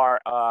your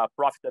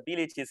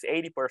profitability is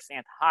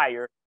 80%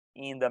 higher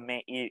in the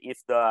main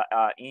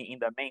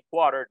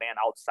quarter than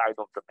outside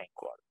of the main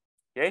quarter.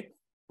 Okay,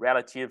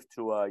 relative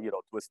to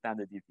to a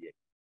standard deviation.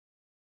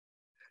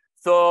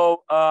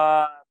 So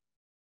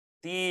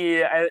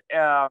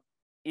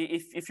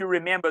if you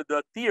remember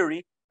the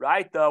theory,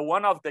 right?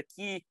 One of the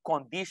key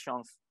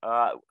conditions,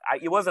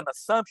 it was an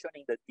assumption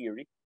in the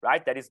theory,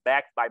 right, that is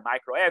backed by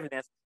micro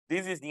evidence.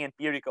 This is the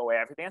empirical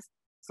evidence.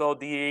 So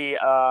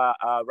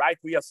right,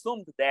 we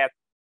assumed that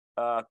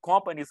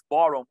companies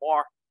borrow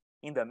more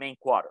in the main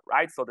quarter,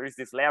 right? So there is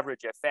this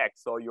leverage effect.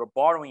 So you're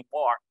borrowing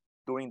more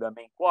during the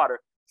main quarter.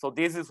 So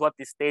this is what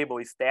this table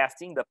is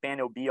testing, the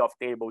panel B of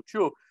table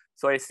 2.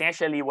 So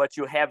essentially what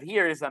you have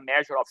here is a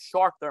measure of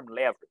short-term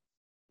leverage.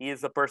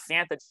 Is a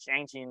percentage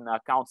change in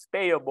accounts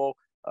payable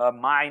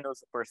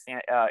minus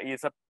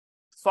is a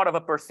sort of a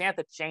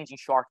percentage change in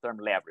short-term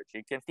leverage.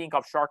 You can think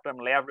of short-term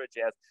leverage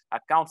as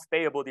accounts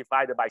payable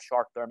divided by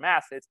short-term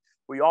assets.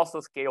 We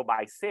also scale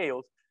by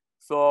sales.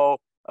 So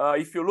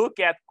if you look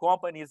at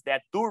companies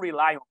that do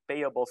rely on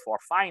payables for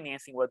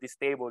financing, what this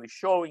table is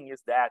showing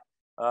is that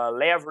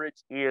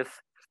leverage is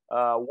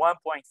 1.5,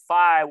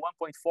 1.4,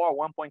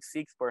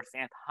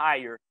 1.6%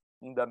 higher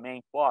in the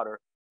main quarter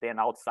than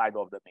outside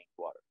of the main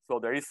quarter. So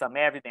there is some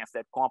evidence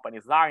that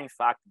companies are in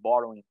fact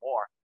borrowing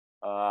more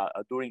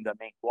during the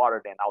main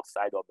quarter than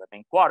outside of the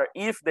main quarter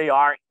if they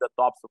are in the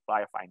top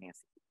supplier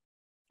financing.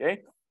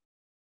 Okay.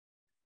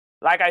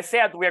 Like I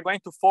said, we are going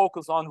to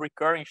focus on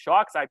recurring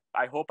shocks.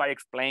 I hope I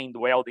explained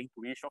well the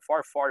intuition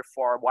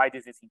for why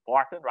this is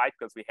important, right?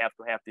 Because we have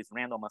to have this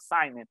random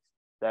assignment,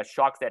 the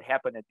shocks that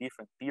happen at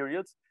different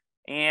periods.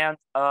 And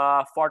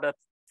for the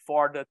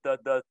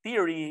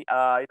theory,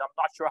 I'm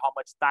not sure how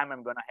much time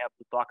I'm going to have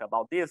to talk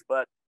about this,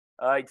 but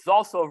it's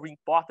also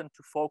important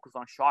to focus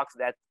on shocks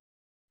that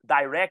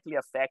directly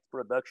affect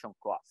production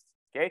costs.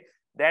 Okay,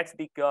 that's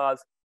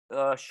because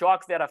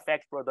shocks that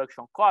affect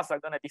production costs are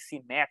going to be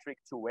symmetric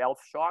to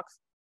wealth shocks.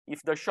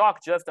 If the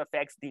shock just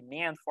affects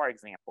demand, for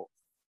example,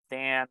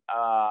 then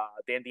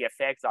the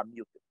effects are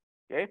muted.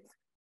 Okay,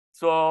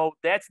 so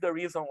that's the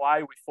reason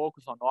why we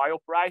focus on oil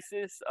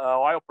prices.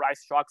 Oil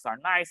price shocks are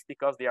nice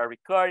because they are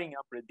recurring,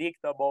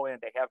 unpredictable,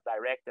 and they have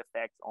direct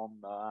effects on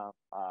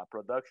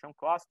production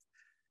costs.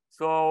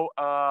 So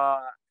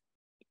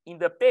in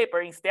the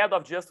paper, instead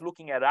of just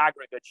looking at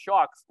aggregate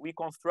shocks, we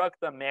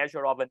construct a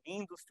measure of an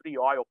industry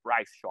oil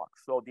price shock.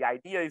 So the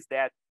idea is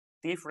that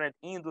different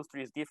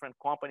industries, different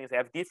companies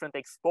have different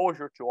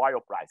exposure to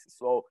oil prices.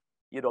 So,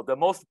 the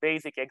most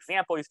basic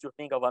example is to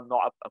think of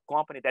a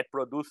company that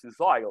produces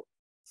oil.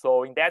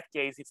 So in that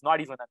case, it's not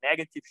even a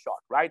negative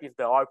shock, right? If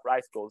the oil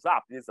price goes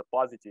up, this is a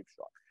positive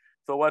shock.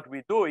 So what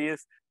we do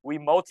is we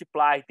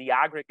multiply the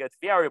aggregate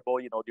variable,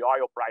 the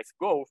oil price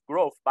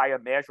growth by a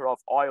measure of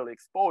oil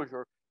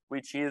exposure,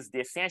 which is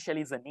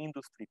essentially is an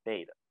industry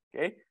beta.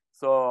 Okay,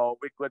 so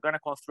we're going to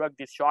construct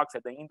these shocks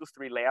at the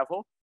industry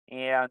level,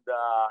 and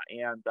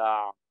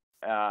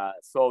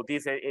so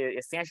this is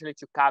essentially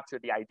to capture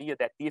the idea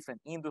that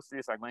different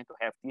industries are going to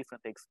have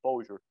different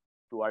exposure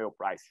to oil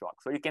price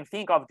shocks. So you can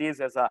think of this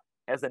as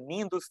an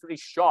industry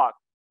shock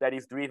that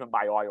is driven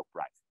by oil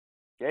price.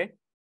 Okay,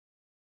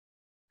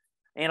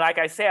 and like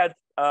I said,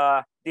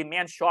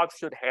 demand shocks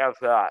should have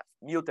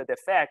muted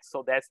effects,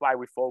 so that's why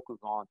we focus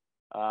on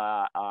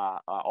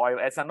oil.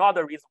 It's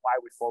another reason why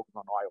we focus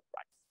on oil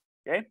price.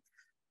 Okay,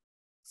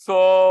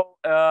 so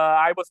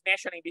I was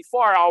mentioning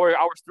before,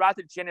 our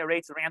strategy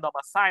generates random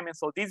assignments.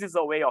 So this is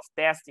a way of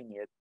testing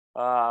it,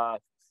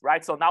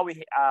 right? So now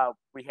we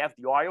have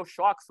the oil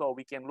shock, so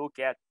we can look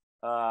at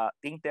the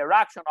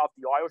interaction of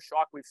the oil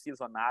shock with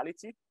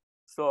seasonality.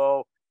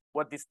 So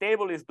what this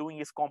table is doing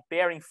is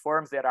comparing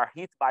firms that are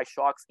hit by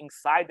shocks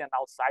inside and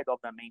outside of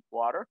the main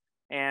quarter.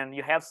 And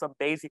you have some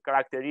basic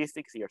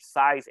characteristics here: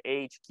 size,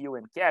 age, Q,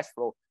 and cash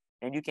flow.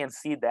 And you can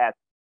see that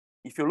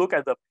if you look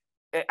at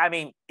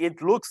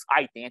it looks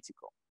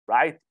identical,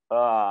 right?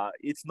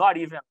 It's not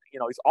even,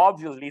 it's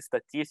obviously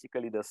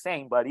statistically the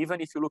same, but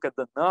even if you look at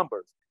the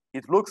numbers,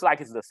 it looks like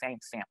it's the same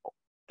sample.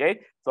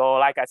 Okay, so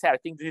like I said, I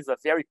think this is a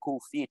very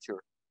cool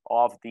feature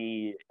of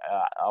the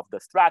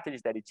strategy,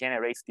 that it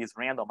generates this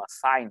random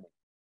assignment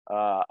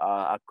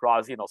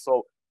across,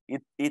 so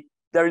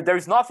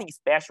there's nothing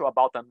special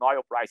about an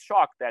oil price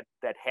shock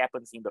that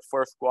happens in the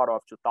first quarter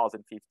of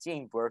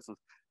 2015 versus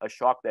a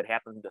shock that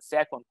happens in the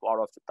second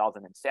quarter of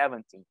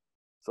 2017.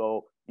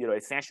 So,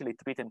 essentially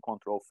treat and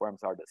control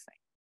firms are the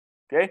same.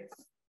 Okay.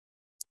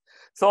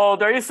 So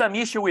there is some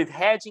issue with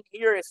hedging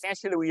here.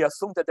 Essentially, we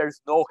assume that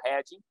there's no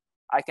hedging.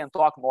 I can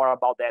talk more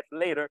about that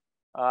later.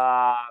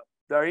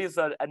 There is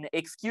an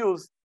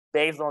excuse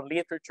based on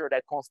literature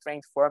that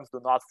constrained firms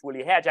do not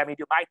fully hedge. I mean,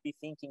 you might be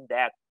thinking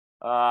that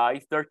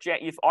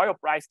if oil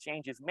price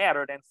changes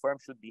matter, then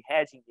firms should be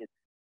hedging it.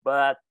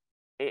 But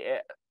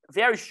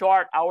very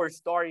short, our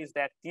story is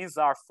that these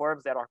are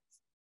firms that are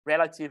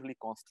relatively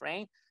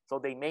constrained, so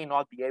they may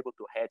not be able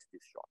to hedge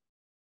this shock.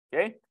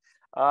 Okay,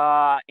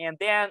 and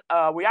then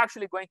we're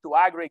actually going to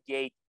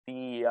aggregate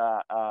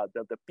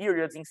the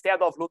periods.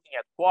 Instead of looking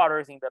at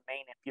quarters in the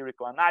main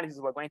empirical analysis,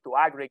 we're going to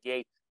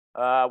aggregate.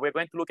 We're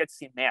going to look at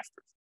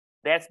semesters.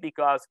 That's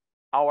because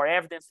our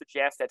evidence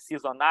suggests that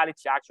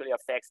seasonality actually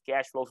affects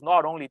cash flows,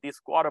 not only this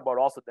quarter, but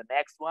also the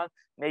next one,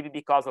 maybe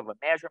because of a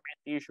measurement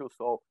issue.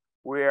 So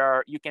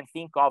where you can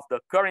think of the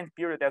current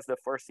period as the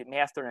first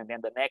semester, and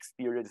then the next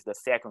period is the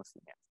second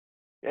semester.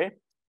 Okay.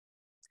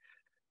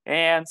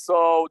 And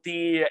so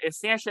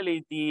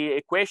essentially the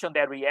equation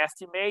that we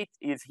estimate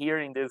is here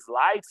in this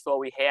slide. So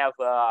we have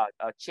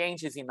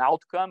changes in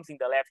outcomes in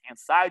the left-hand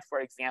side, for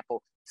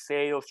example,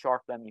 sales,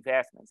 short-term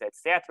investments,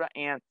 etc.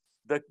 And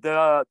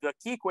the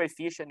key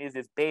coefficient is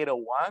this beta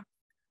 1,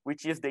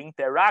 which is the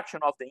interaction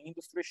of the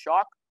industry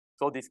shock.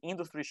 So this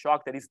industry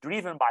shock that is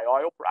driven by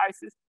oil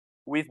prices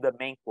with the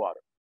main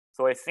quarter.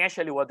 So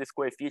essentially what this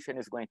coefficient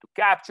is going to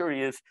capture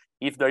is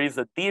if there is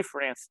a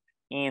difference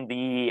in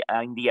the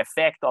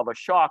effect of a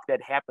shock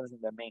that happens in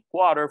the main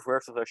quarter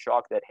versus a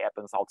shock that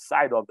happens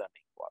outside of the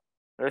main quarter.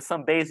 There's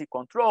some basic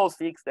controls,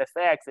 fixed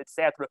effects,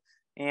 etc.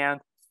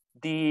 And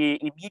the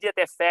immediate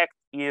effect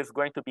is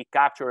going to be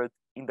captured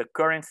in the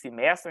current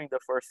semester, in the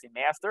first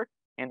semester,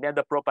 and then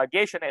the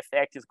propagation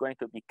effect is going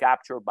to be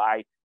captured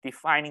by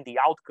defining the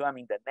outcome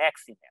in the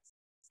next semester.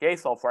 Okay,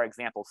 so for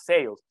example,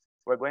 sales,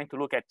 we're going to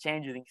look at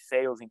changes in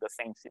sales in the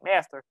same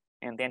semester,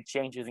 and then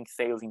changes in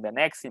sales in the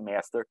next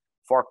semester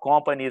for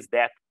companies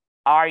that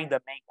are in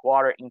the main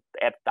quarter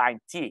at time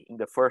t, in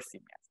the first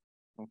semester,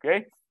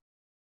 okay?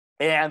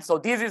 And so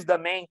this is the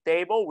main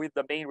table with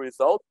the main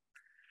result.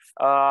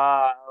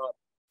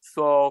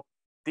 So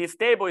this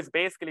table is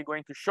basically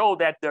going to show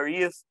that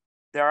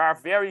there are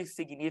very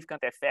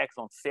significant effects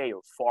on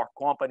sales for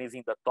companies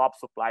in the top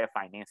supplier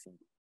financing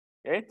group,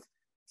 okay?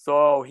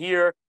 So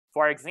here,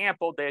 for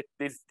example,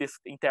 this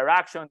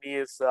interaction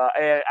is,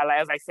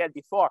 as I said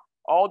before,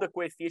 all the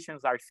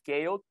coefficients are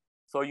scaled.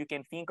 So you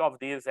can think of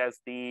this as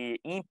the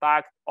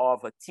impact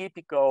of a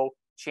typical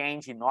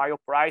change in oil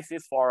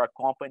prices for a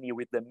company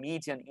with the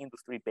median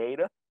industry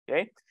beta,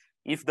 okay?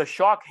 If the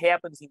shock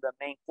happens in the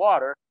main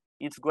quarter,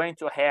 it's going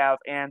to have,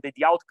 and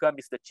the outcome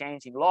is the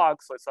change in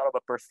logs, so it's sort of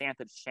a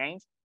percentage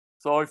change.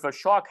 So if a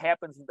shock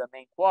happens in the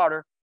main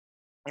quarter,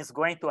 it's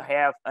going to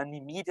have an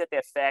immediate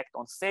effect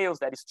on sales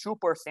that is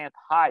 2%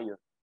 higher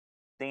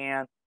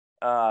than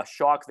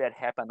shocks that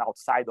happen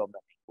outside of the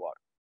main quarter.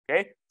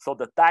 Okay, so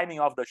the timing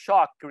of the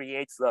shock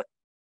creates a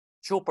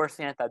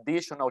 2%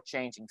 additional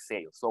change in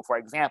sales. So for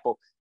example,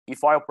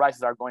 if oil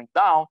prices are going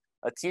down,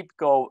 a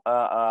typical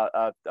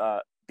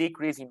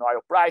decrease in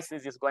oil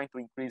prices is going to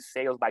increase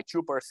sales by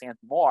 2%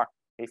 more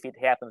if it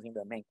happens in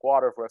the main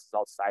quarter versus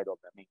outside of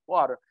the main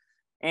quarter.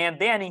 And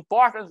then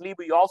importantly,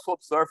 we also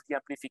observe the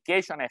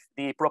amplification,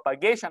 the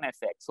propagation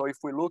effect. So if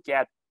we look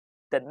at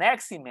the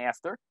next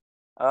semester,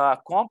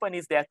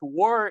 companies that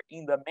were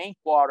in the main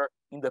quarter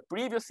in the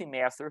previous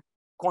semester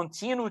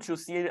continue to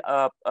see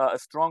a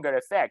stronger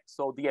effect.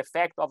 So the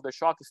effect of the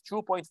shock is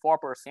 2.4%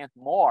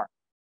 more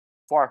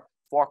for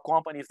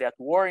companies that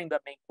were in the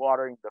main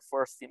quarter in the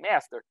first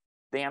semester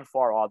than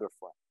for other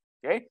firms,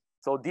 okay?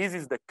 So this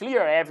is the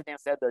clear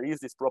evidence that there is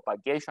this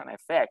propagation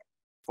effect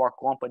for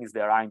companies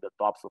that are in the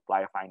top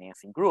supplier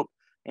financing group.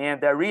 And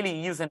there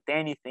really isn't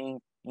anything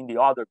in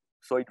the other.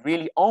 So it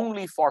really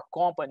only for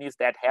companies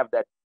that have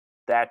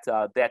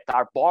that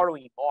are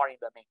borrowing more in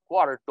the main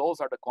quarter, those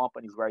are the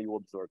companies where you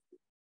observe it.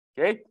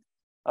 Okay,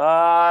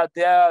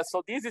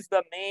 so this is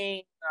the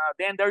main.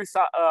 Then there is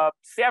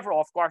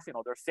several, of course,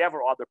 there's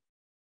several other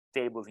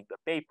tables in the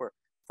paper.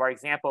 For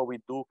example, we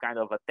do kind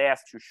of a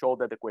test to show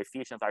that the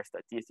coefficients are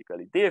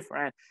statistically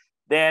different.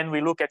 Then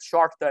we look at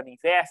short-term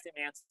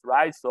investments,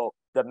 right? So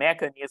the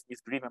mechanism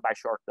is driven by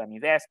short-term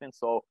investments.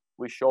 So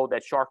we show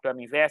that short-term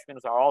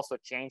investments are also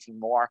changing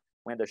more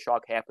when the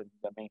shock happens in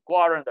the main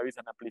quarter, and there is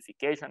an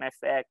amplification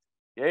effect.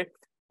 Okay,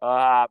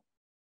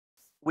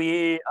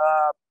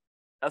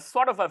 a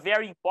sort of a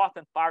very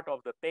important part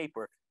of the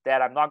paper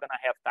that I'm not going to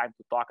have time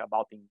to talk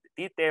about in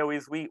detail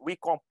is we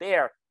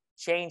compare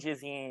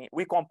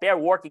we compare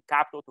working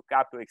capital to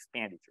capital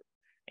expenditure.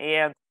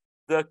 And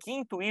the key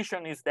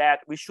intuition is that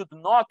we should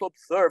not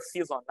observe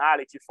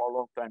seasonality for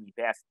long-term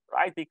investment,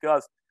 right?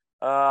 Because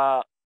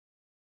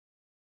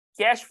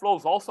cash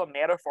flows also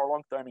matter for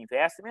long-term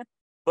investment,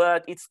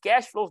 but it's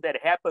cash flows that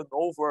happen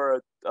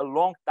over a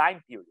long time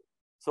period.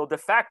 So the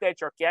fact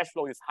that your cash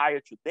flow is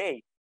higher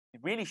today, it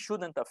really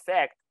shouldn't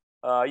affect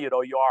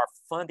your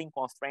funding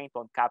constraint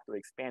on capital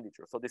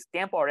expenditure. So these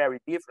temporary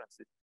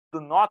differences do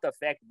not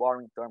affect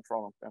borrowing terms for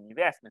long-term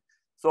investment.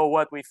 So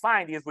what we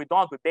find is we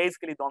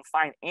basically don't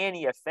find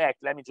any effect.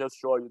 Let me just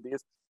show you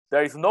this.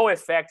 There is no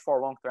effect for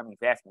long-term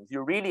investments.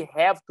 You really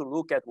have to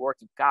look at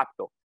working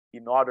capital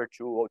in order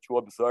to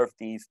observe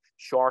these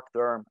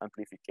short-term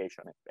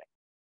amplification effects.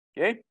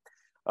 Okay.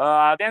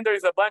 Then there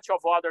is a bunch of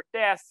other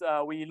tests.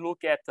 We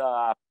look at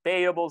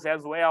payables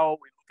as well.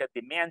 We look at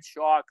demand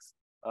shocks.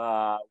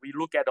 We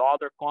look at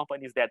other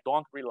companies that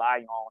don't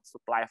rely on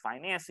supply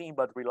financing,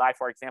 but rely,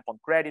 for example, on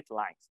credit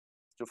lines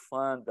to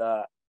fund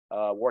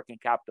working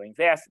capital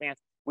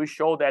investments. We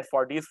show that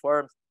for these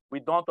firms, we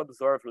don't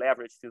observe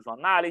leverage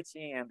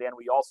seasonality, and then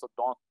we also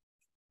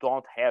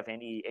don't have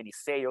any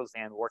sales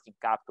and working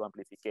capital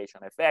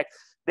amplification effect.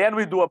 Then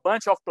we do a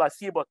bunch of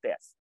placebo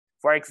tests.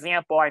 For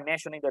example, I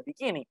mentioned in the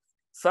beginning,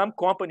 some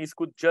companies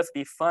could just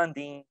be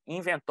funding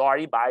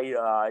inventory by,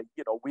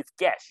 with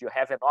cash. You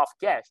have enough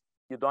cash,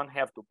 you don't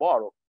have to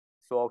borrow.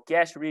 So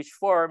cash-rich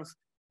firms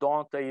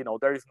don't,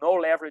 there is no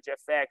leverage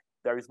effect,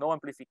 there is no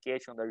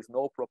amplification, there is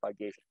no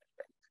propagation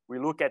effect. We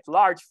look at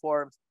large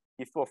firms.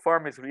 If a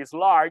firm is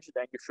large,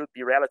 then you should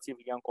be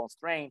relatively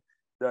unconstrained.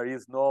 There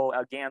is no,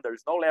 again, there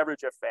is no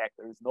leverage effect.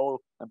 There is no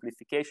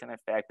amplification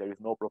effect. There is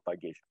no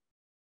propagation.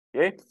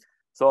 Okay,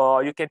 so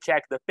you can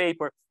check the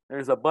paper.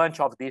 There's a bunch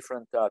of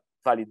different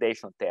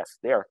validation tests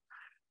there.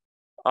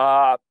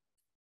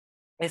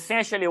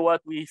 Essentially,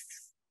 what we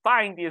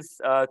find is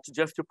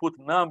just to put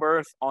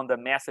numbers on the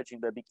message in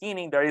the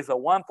beginning, there is a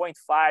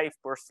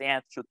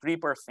 1.5% to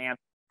 3%,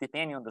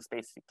 depending on the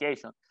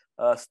specification,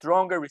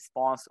 stronger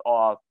response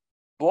of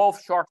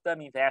both short-term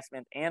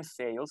investment and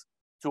sales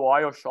to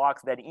oil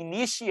shocks that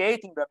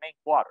initiating the main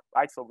quarter,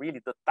 right? So really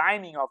the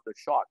timing of the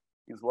shock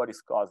is what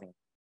is causing,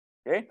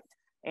 okay?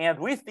 And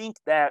we think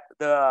that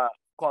the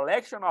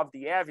collection of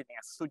the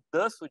evidence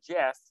does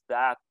suggest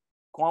that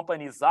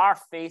companies are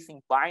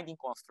facing binding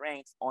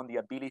constraints on the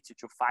ability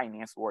to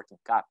finance working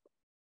capital.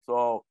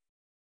 So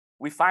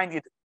we find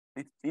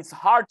it's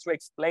hard to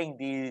explain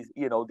these,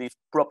 these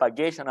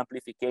propagation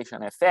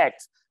amplification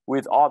effects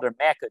with other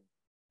mechanisms.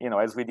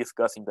 As we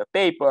discuss in the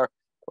paper,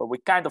 we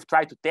kind of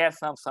try to test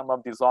some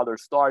of these other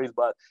stories,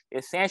 but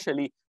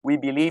essentially we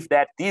believe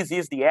that this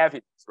is the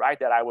evidence, right,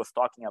 that I was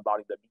talking about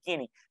in the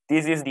beginning.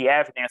 This is the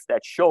evidence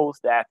that shows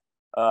that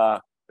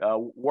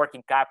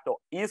working capital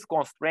is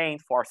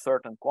constrained for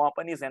certain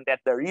companies and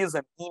that there is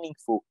a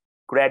meaningful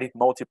credit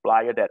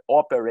multiplier that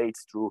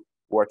operates through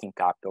working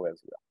capital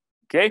as well.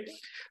 Okay,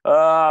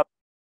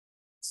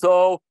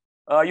 so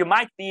you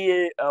might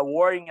be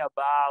worrying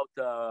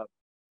about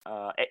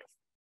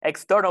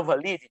external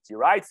validity,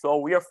 right? So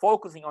we are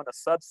focusing on a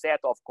subset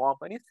of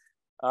companies.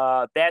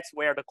 That's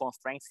where the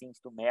constraint seems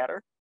to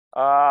matter.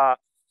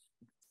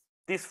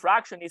 This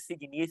fraction is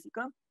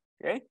significant,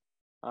 okay?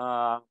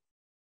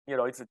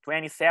 It's a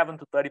 27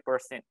 to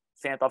 30%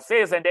 of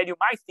sales, and then you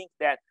might think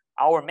that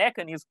our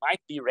mechanism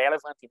might be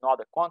relevant in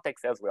other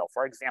contexts as well.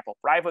 For example,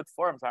 private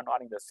firms are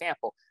not in the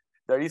sample.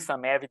 There is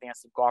some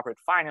evidence in corporate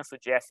finance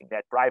suggesting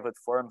that private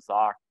firms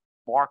are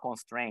more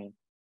constrained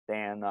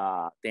than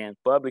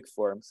public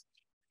firms.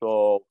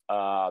 So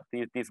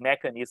this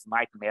mechanism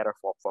might matter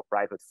for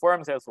private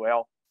firms as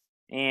well.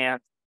 And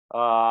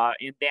then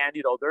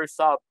there's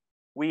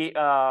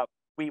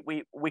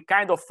we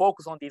kind of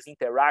focus on these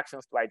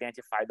interactions to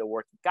identify the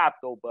working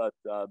capital, but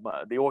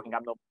the working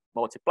capital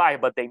multiplier,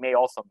 but they may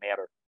also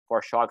matter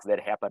for shocks that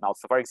happen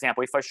outside. For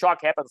example, if a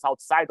shock happens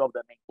outside of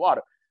the main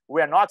quarter,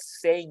 we are not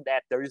saying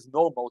that there is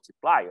no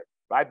multiplier,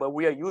 right? But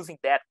we are using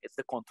that as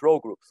the control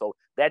group. So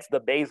that's the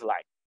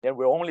baseline. Then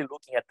we're only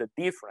looking at the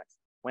difference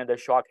when the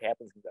shock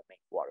happens in the main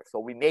quarter. So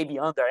we maybe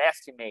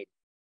underestimate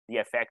the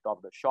effect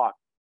of the shock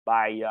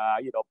by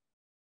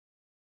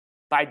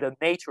the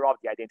nature of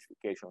the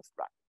identification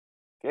strategy.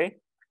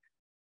 Okay,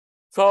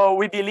 so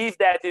we believe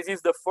that this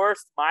is the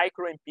first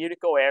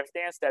micro-empirical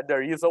evidence that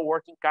there is a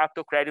working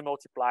capital credit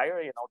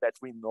multiplier, that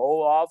we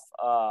know of.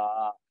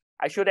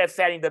 I should have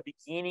said in the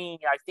beginning,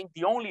 I think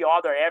the only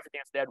other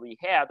evidence that we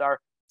had are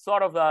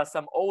sort of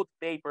some old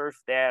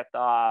papers that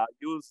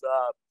use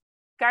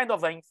kind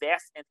of an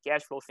investment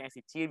cash flow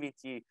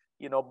sensitivity.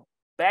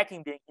 Back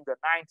in the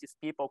 90s,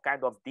 people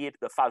kind of did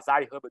the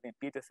Fazari, Hubbard, and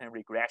Peterson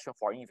regression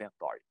for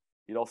inventory.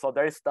 So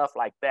there is stuff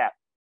like that,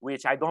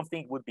 which I don't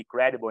think would be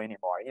credible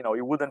anymore.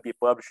 It wouldn't be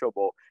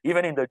publishable,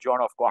 even in the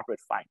Journal of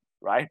Corporate Finance,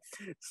 right?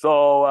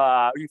 So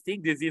we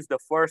think this is the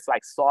first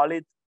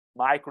solid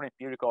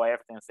micro-empirical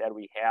evidence that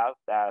we have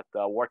that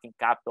working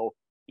capital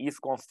is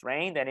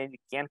constrained and it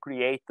can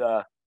create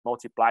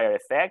multiplier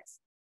effects.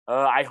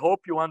 I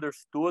hope you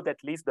understood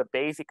at least the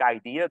basic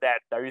idea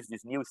that there is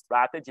this new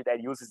strategy that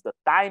uses the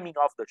timing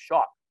of the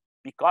shock.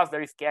 Because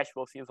there is cash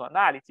flow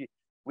seasonality,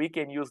 we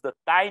can use the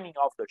timing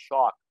of the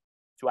shock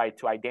to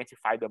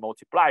identify the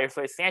multiplier.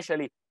 So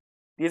essentially,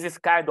 this is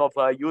kind of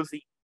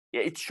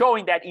it's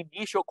showing that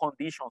initial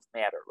conditions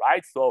matter,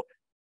 right? So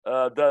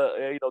a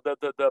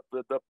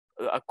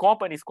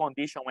company's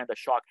condition when the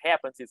shock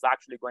happens is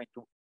actually going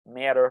to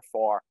matter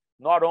for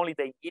not only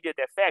the immediate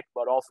effect,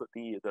 but also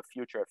the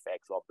future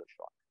effects of the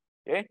shock.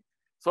 Okay,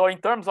 so in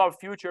terms of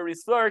future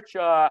research,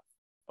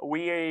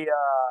 we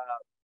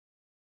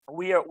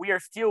are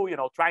still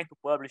trying to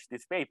publish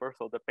this paper.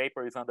 So the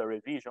paper is under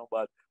revision,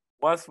 but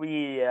once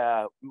we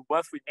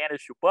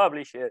manage to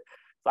publish it,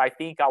 so I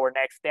think our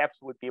next steps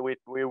would be we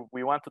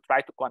want to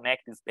try to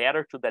connect this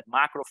better to that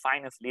macro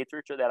finance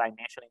literature that I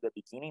mentioned in the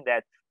beginning.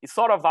 That is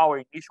sort of our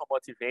initial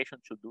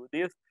motivation to do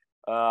this.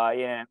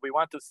 And we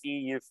want to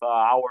see if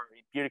our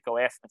empirical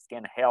estimates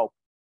can help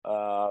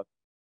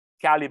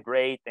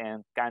calibrate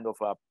and kind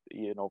of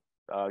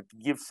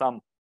give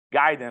some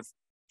guidance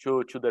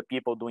to the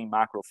people doing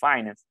macro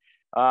finance.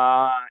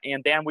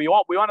 And then we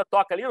want to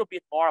talk a little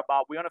bit more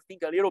about, we want to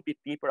think a little bit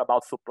deeper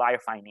about supplier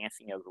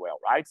financing as well,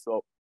 right?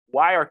 So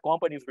why are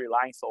companies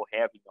relying so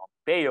heavily on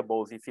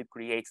payables if it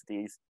creates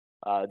this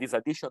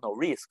additional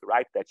risk,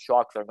 right? That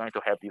shocks are going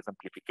to have this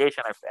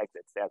amplification effect,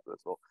 etc.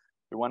 So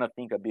we want to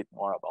think a bit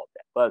more about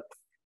that. But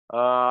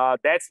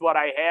that's what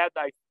I had.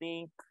 I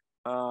think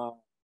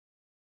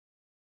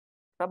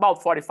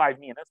about 45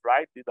 minutes,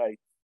 right? Did I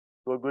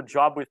do a good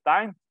job with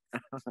time?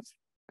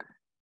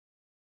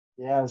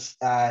 Yes,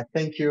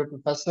 thank you,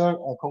 Professor.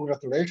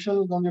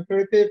 Congratulations on your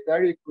paper.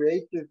 Very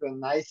creative and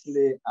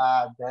nicely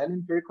done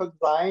empirical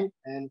design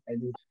and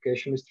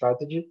identification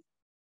strategy.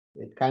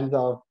 It kind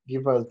of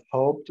gives us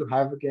hope to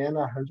have again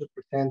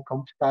 100%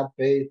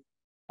 computer-based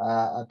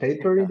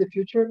paper in the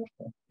future.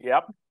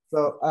 Yep.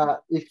 So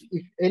if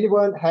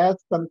anyone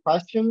has some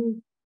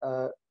questions,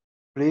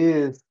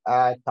 please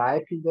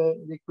type in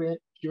the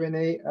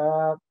Q&A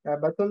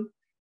button.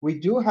 We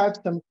do have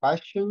some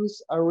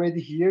questions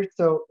already here.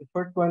 So the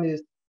first one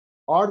is,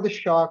 are the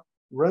shocks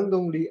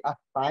randomly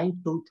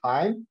assigned through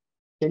time?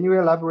 Can you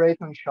elaborate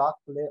on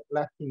shocks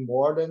lasting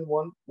more than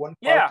one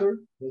Yeah. quarter?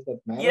 Does that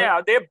matter?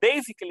 Yeah, they're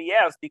basically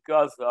yes,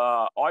 because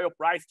oil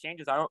price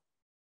changes are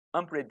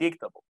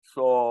unpredictable.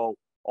 So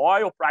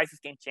oil prices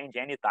can change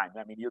anytime.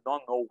 I mean, you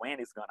don't know when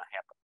it's gonna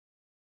happen.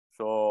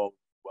 So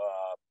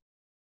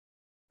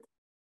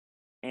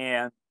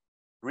and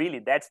really,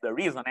 that's the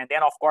reason. And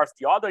then, of course,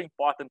 the other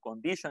important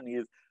condition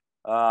is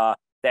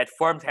that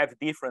firms have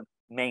different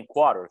main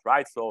quarters,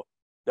 right? So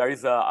there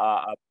is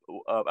a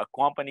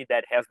company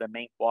that has the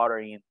main quarter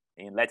in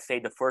let's say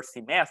the first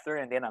semester,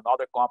 and then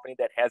another company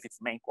that has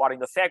its main quarter in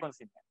the second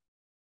semester.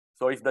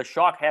 So if the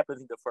shock happens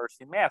in the first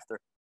semester,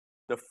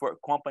 the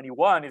company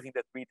one is in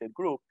the treated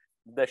group.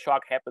 The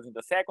shock happens in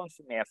the second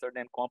semester,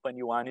 then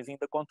company one is in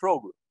the control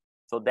group.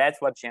 So that's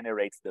what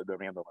generates the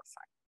random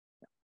assignment.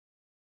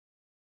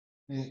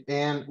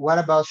 And what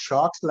about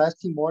shocks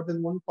lasting more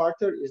than one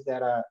quarter? Is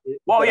that a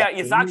well, yeah,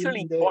 it's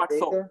actually important.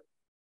 So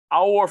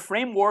our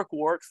framework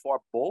works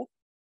for both,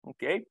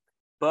 okay,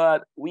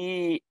 but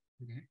the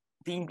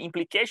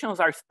implications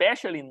are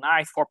especially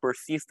nice for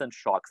persistent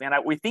shocks, and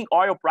we think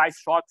oil price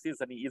shocks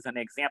is an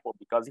example,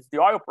 because if the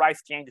oil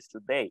price changes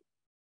today,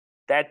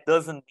 that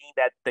doesn't mean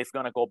that it's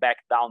going to go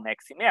back down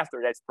next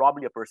semester. That's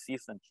probably a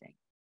persistent change.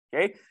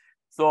 Okay.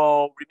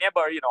 So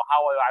remember,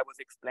 how I was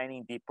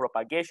explaining the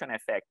propagation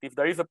effect. If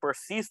there is a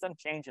persistent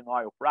change in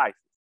oil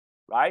prices,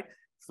 right?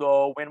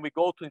 So when we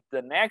go to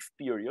the next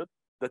period,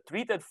 the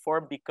treated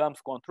firm becomes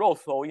control.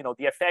 So,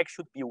 the effect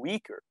should be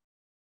weaker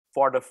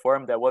for the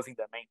firm that was in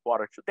the main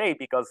quarter today,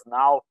 because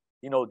now,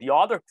 the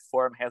other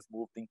firm has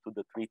moved into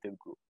the treated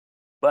group.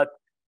 But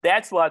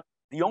that's what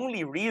the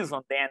only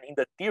reason then in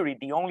the theory,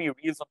 the only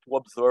reason to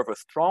observe a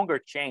stronger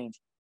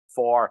change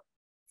for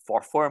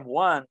firm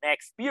one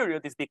next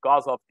period is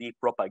because of the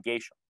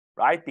propagation,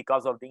 right?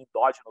 Because of the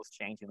endogenous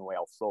change in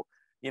wealth. So,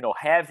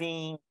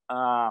 having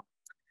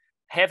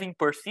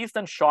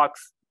persistent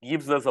shocks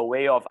gives us a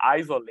way of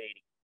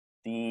isolating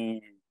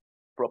the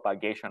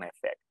propagation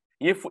effect.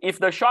 If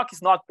the shock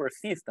is not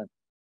persistent,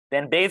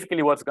 then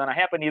basically what's going to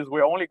happen is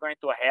we're only going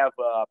to have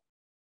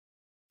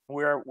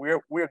we're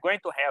going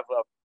to have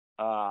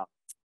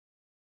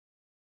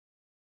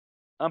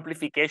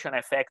amplification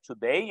effect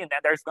today, and then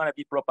there's going to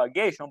be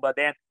propagation, but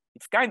then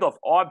it's kind of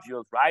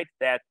obvious, right,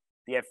 that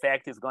the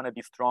effect is going to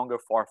be stronger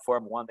for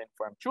firm one than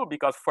firm two,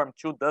 because firm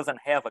two doesn't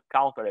have a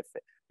counter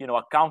effect,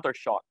 a counter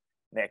shock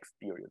next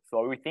period.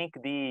 So we think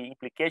the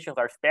implications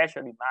are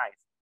especially nice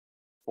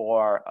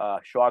for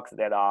shocks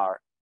that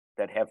are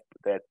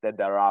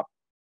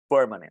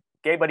permanent.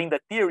 Okay, but in the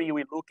theory,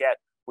 we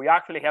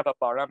actually have a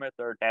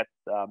parameter that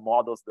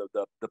models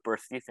the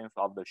persistence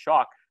of the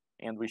shock,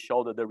 and we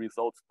show that the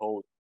results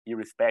hold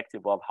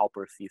irrespective of how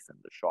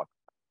persistent the shock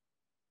is.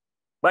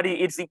 But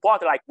it's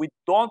important, like we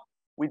don't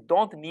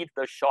need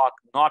the shock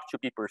not to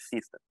be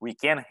persistent. We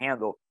can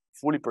handle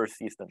fully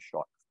persistent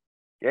shocks.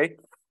 Okay.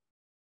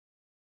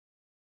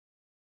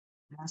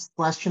 Last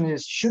question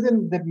is,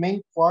 shouldn't the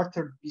main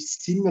quarter be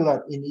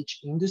similar in each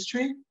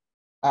industry?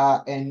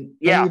 And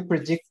can you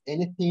predict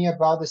anything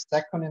about the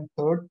second and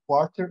third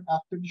quarter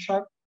after the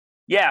shock?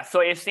 Yeah,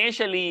 so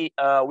essentially,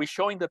 we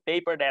show in the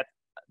paper that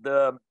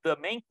the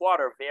main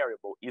quarter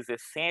variable is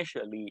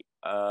essentially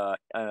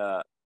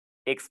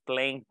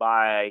explained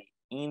by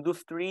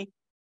industry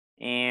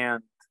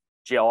and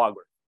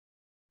geography.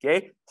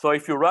 Okay, so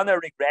if you run a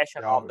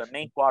regression of the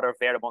main quarter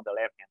variable on the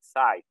left-hand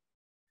side,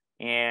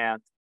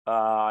 and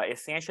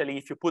essentially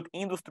if you put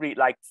industry,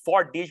 like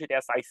 4-digit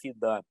SIC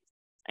dummies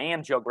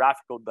and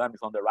geographical dummies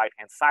on the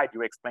right-hand side,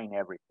 you explain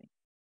everything.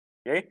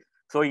 Okay,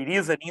 so it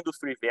is an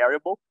industry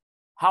variable.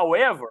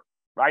 However,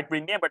 right,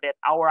 remember that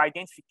our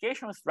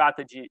identification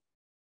strategy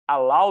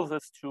allows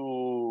us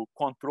to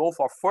control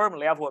for firm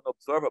level and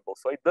observable.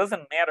 So it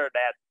doesn't matter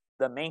that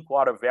the main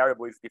quarter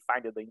variable is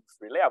defined at the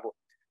industry level.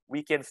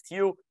 We can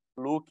still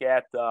look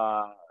at,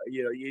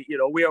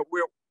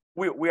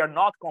 we are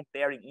not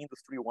comparing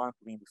industry one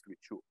to industry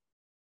two.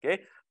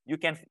 Okay,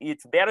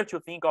 it's better to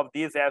think of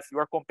this as you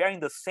are comparing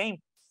the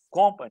same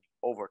company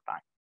over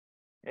time.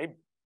 Okay,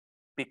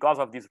 because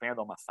of this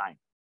random assignment.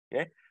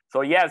 Okay,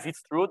 so yes,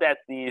 it's true that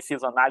the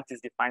seasonality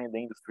is defined at the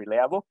industry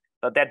level,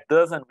 but that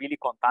doesn't really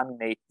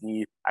contaminate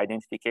the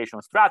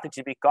identification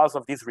strategy because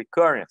of this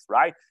recurrence,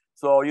 right?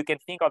 So you can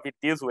think of it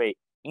this way: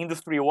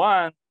 industry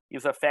one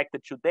is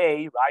affected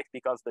today, right,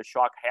 because the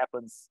shock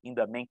happens in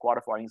the main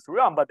quarter for industry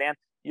one, but then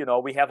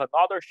we have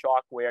another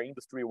shock where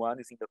industry one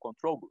is in the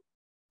control group.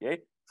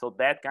 Okay, so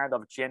that kind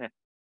of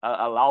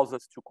allows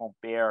us to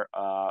compare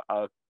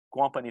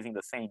companies in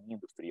the same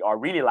industry, or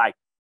really like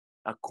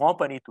a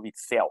company to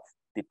itself,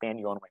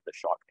 depending on when the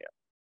shock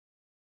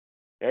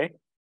happened. Okay.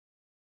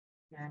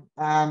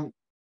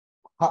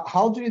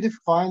 How do you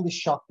define the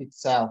shock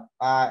itself?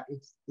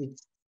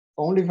 It's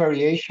only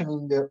variation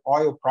in the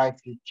oil price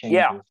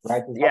changes,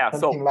 right? It's not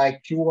something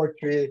like 2 or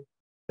 3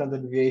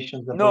 standard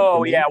deviations.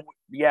 No,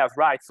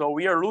 right. So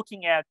we are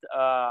looking at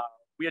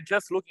we are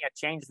just looking at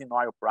changes in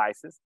oil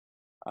prices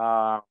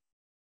to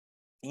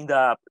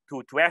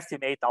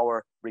estimate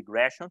our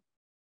regression.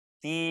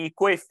 The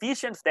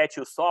coefficients that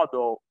you saw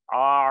though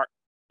are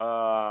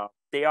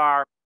they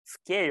are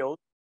scaled,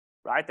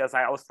 right? As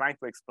I was trying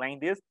to explain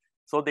this.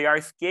 So they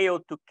are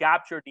scaled to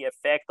capture the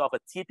effect of a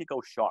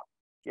typical shock.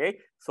 Okay.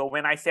 So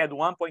when I said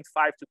 1.5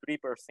 to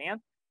 3%,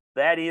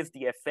 that is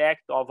the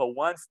effect of a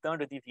 1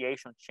 standard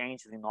deviation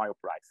change in oil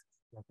prices.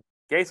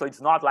 Okay. So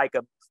it's not like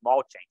a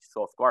small change.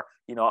 So of course,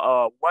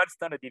 1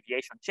 standard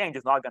deviation change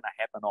is not going to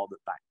happen all the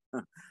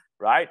time,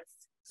 right?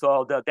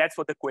 So that's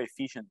what the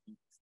coefficient is.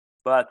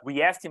 But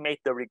we estimate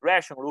the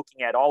regression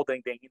looking at all the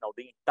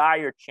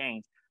entire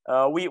change.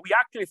 We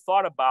actually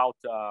thought about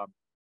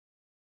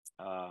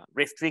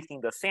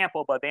restricting the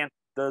sample, but then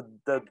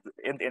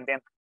and then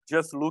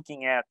just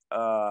looking at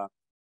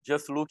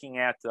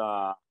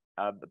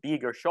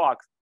bigger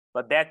shocks.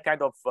 But that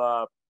kind of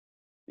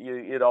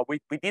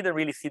we didn't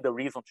really see the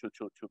reason to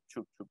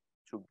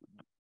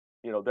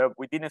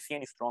we didn't see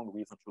any strong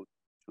reason to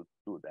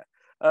do that.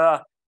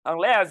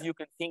 Unless you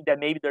can think that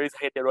maybe there is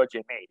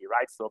heterogeneity,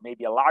 right? So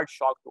maybe a large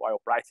shock to oil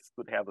prices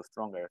could have a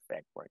stronger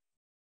effect for it.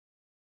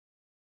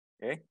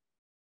 Okay.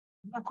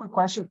 A quick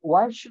question: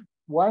 why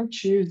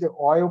choose the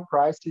oil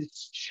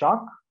prices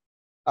shock?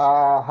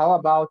 How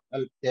about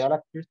the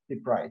electricity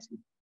prices?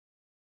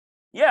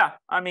 Yeah,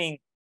 I mean,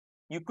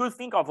 you could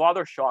think of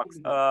other shocks.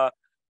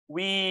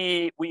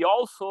 We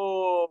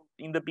also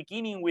in the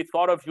beginning we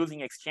thought of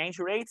using exchange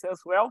rates as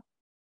well.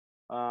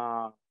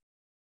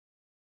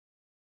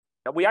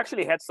 We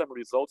actually had some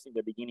results in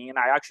the beginning, and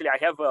I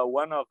have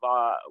one of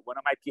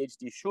my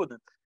PhD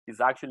students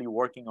is actually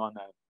working on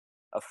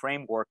a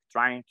framework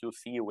trying to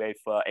see if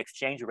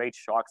exchange rate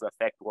shocks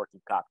affect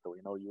working capital,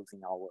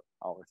 using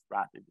our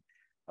strategy.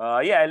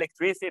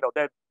 Electricity,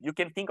 that you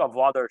can think of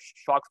other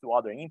shocks to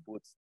other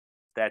inputs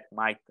that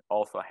might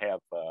also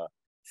have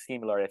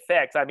similar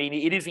effects. I mean,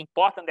 it is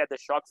important that the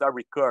shocks are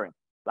recurring.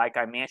 Like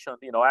I mentioned,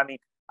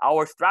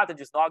 our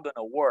strategy is not going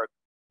to work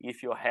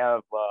if you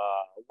have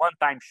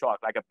one-time shock,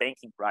 like a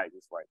banking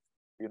crisis, right?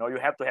 You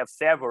have to have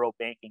several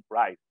banking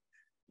crises,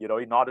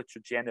 in order to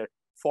generate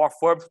for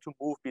firms to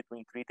move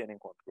between treated and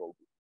controlled.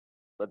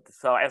 But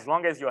so as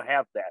long as you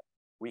have that,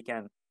 we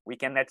can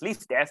at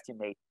least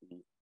estimate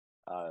the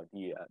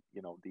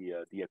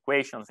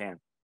equations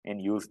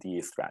and use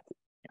the strategy.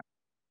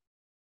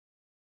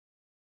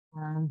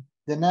 Yeah.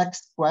 The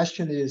next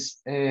question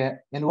is,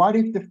 and what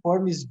if the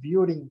firm is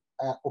building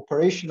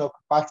operational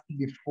capacity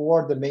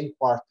before the main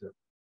quarter,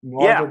 in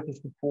order to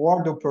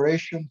support the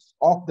operations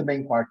of the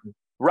main quarter?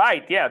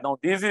 Right. Yeah. No.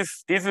 This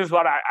is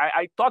what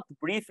I talked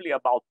briefly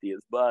about this,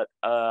 but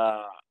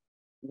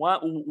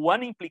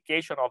one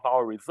implication of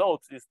our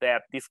results is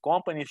that these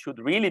companies should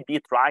really be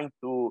trying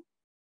to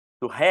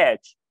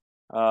hedge,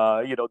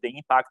 the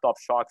impact of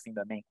shocks in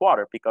the main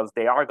quarter, because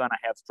they are going to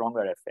have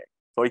stronger effects.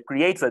 So it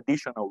creates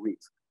additional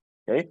risk.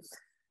 Okay.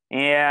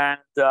 And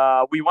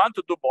we want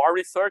to do more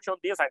research on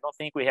this. I don't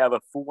think we have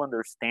a full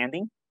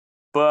understanding,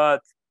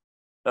 but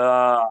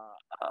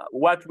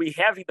what we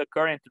have in the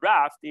current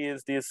draft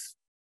is this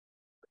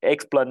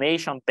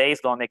explanation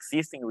based on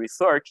existing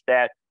research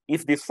that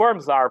if these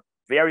firms are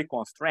very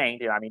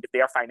constrained, if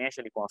they are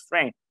financially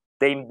constrained,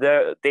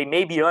 they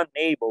may be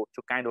unable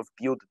to kind of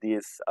build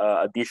this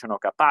additional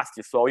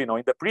capacity. So, in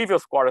the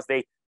previous quarters,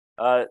 they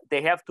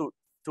have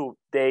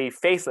they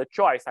face a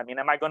choice.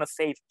 Am I going to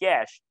save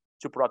cash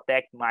to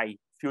protect my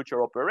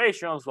future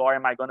operations, or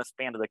am I going to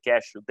spend the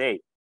cash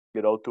today,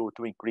 to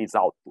increase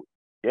output?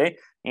 Okay,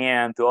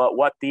 and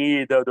what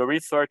the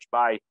research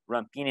by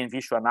Rampini and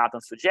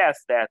Vishwanathan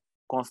suggests that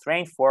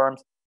constrained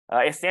firms,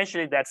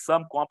 essentially that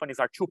some companies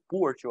are too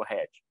poor to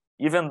hedge.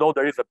 Even though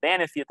there is a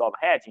benefit of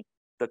hedging,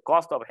 the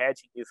cost of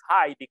hedging is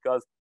high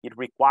because it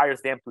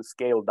requires them to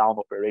scale down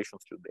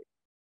operations today.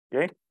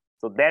 Okay,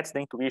 so that's the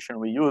intuition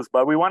we use,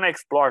 but we want to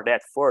explore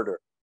that further.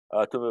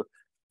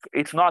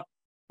 It's not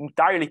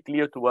entirely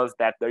clear to us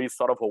that there is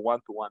sort of a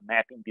one-to-one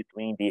mapping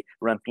between the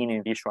Rampini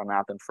and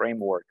Vishwanathan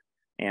framework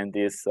and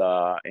this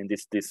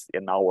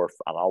in our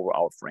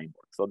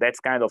framework. So that's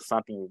kind of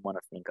something we want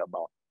to think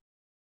about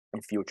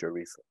in future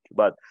research.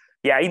 But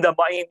yeah, in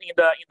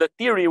the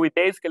theory, we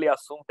basically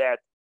assume that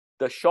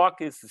the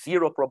shock is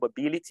zero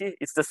probability.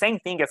 It's the same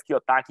thing as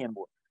Kiyotaki and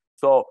Moore.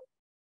 So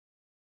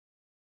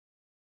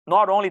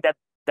not only that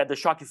the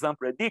shock is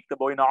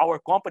unpredictable, our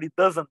company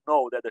doesn't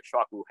know that the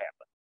shock will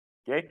happen.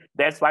 Okay,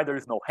 that's why there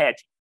is no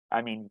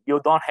hedging. You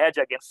don't hedge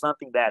against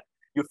something that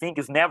you think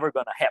is never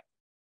going to happen,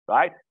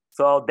 right?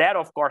 So that,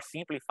 of course,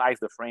 simplifies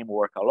the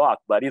framework a lot,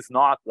 but it's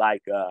not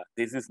like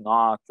this is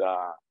not,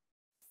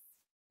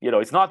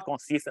 it's not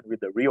consistent with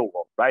the real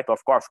world, right?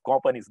 Of course,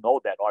 companies know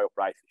that oil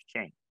prices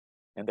change,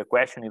 And the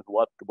question is,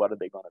 what are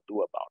they going to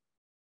do about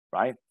it,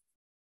 right?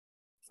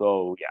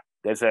 So yeah,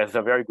 that's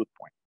a very good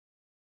point.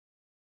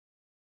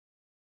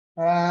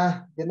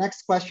 The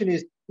next question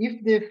is,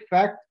 if the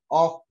effect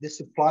of the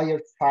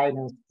supplier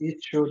finance is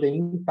through the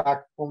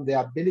impact on the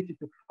ability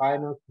to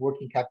finance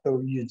working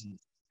capital uses,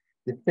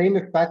 the same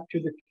effect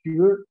should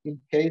occur in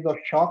case of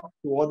shock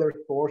to other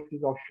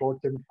sources of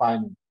short-term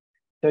finance,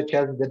 such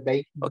as the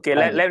banking. Okay,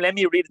 let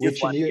me read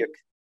this one here.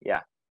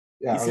 Yeah,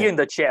 it's okay. here in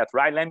the chat,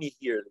 right? Let me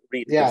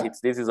read because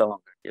this is a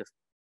longer. Yes.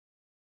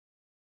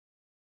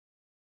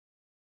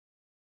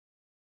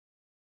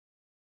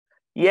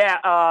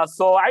 Yeah,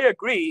 so I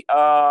agree.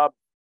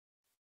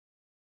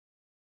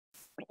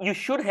 You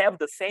should have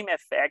the same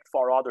effect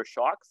for other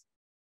shocks.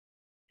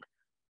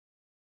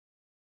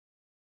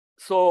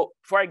 So,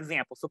 for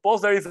example,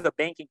 suppose there is a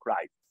banking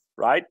crisis,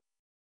 right?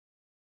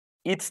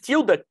 It's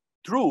still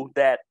true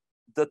that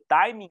the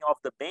timing of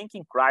the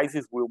banking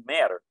crisis will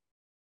matter,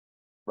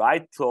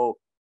 right? So,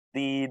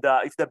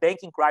 if the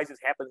banking crisis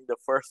happens in the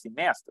first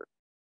semester,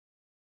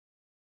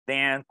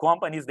 then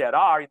companies that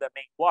are in the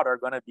main quarter are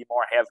going to be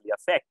more heavily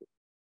affected.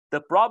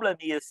 The problem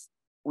is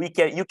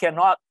you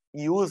cannot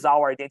use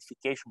our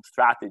identification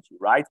strategy,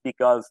 right?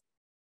 Because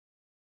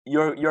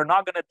you're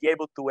not going to be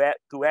able to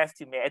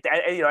estimate,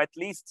 at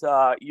least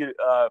you're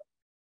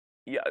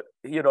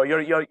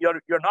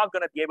not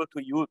going to be able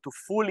to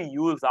fully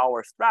use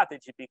our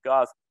strategy,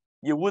 because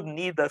you would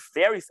need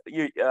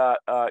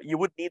you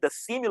would need a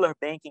similar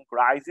banking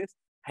crisis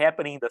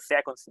happening in the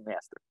second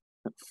semester.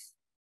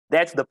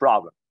 That's the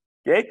problem.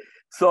 Okay,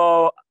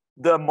 so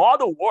the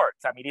model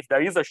works. I mean, if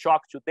there is a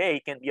shock today,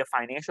 it can be a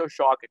financial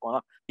shock. It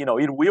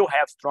will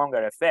have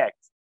stronger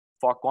effects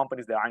for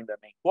companies that are in the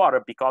main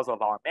quarter because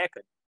of our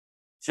mechanism.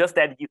 Just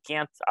that you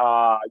can't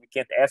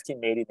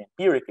estimate it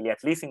empirically,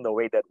 at least in the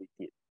way that we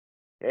did.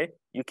 Okay,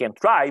 you can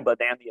try, but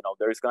then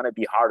there's going to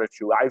be harder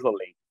to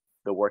isolate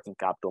the working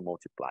capital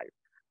multiplier.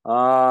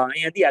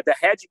 And yeah, the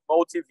hedging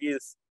motive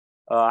is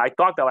I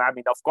talked about. I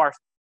mean, of course,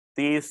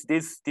 this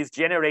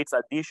generates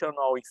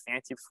additional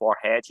incentives for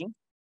hedging,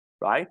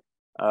 right?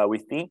 We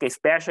think,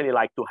 especially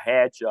like to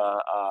hedge.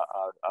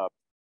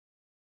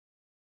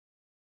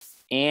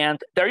 And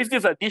there is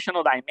this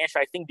additional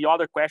dimension. I think the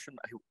other question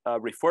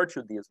referred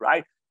to this,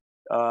 right?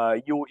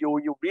 You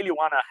really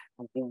want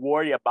to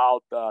worry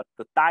about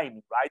the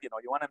timing, right? You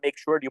want to make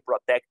sure you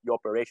protect the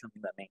operation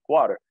in the main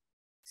quarter.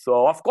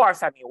 So of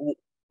course, I mean,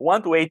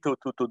 one way to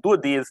do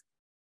this,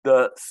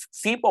 the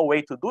simple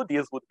way to do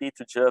this would be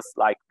to just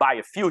like buy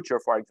a future,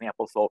 for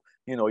example. So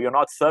you're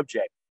not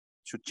subject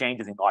to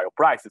changes in oil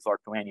prices or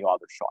to any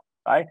other shock,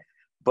 right?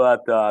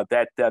 But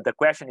the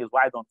question is,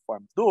 why don't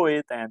firms do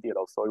it? And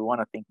so you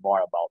want to think more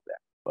about that.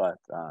 But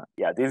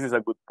yeah, this is a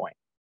good point.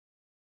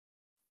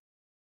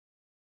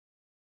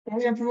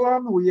 Hey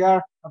everyone, we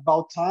are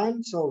about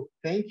time, so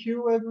thank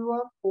you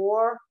everyone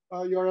for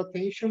your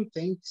attention.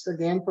 Thanks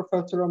again,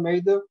 Professor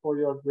Almeida, for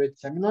your great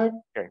seminar.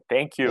 Okay,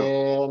 thank you.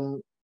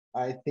 And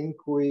I think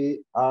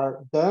we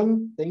are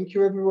done. Thank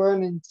you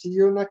everyone, and see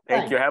you next time.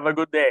 Thank you. Have a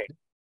good day.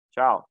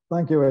 Ciao.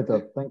 Thank you,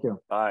 Heitor. Thank you.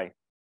 Bye.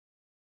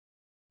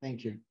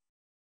 Thank you.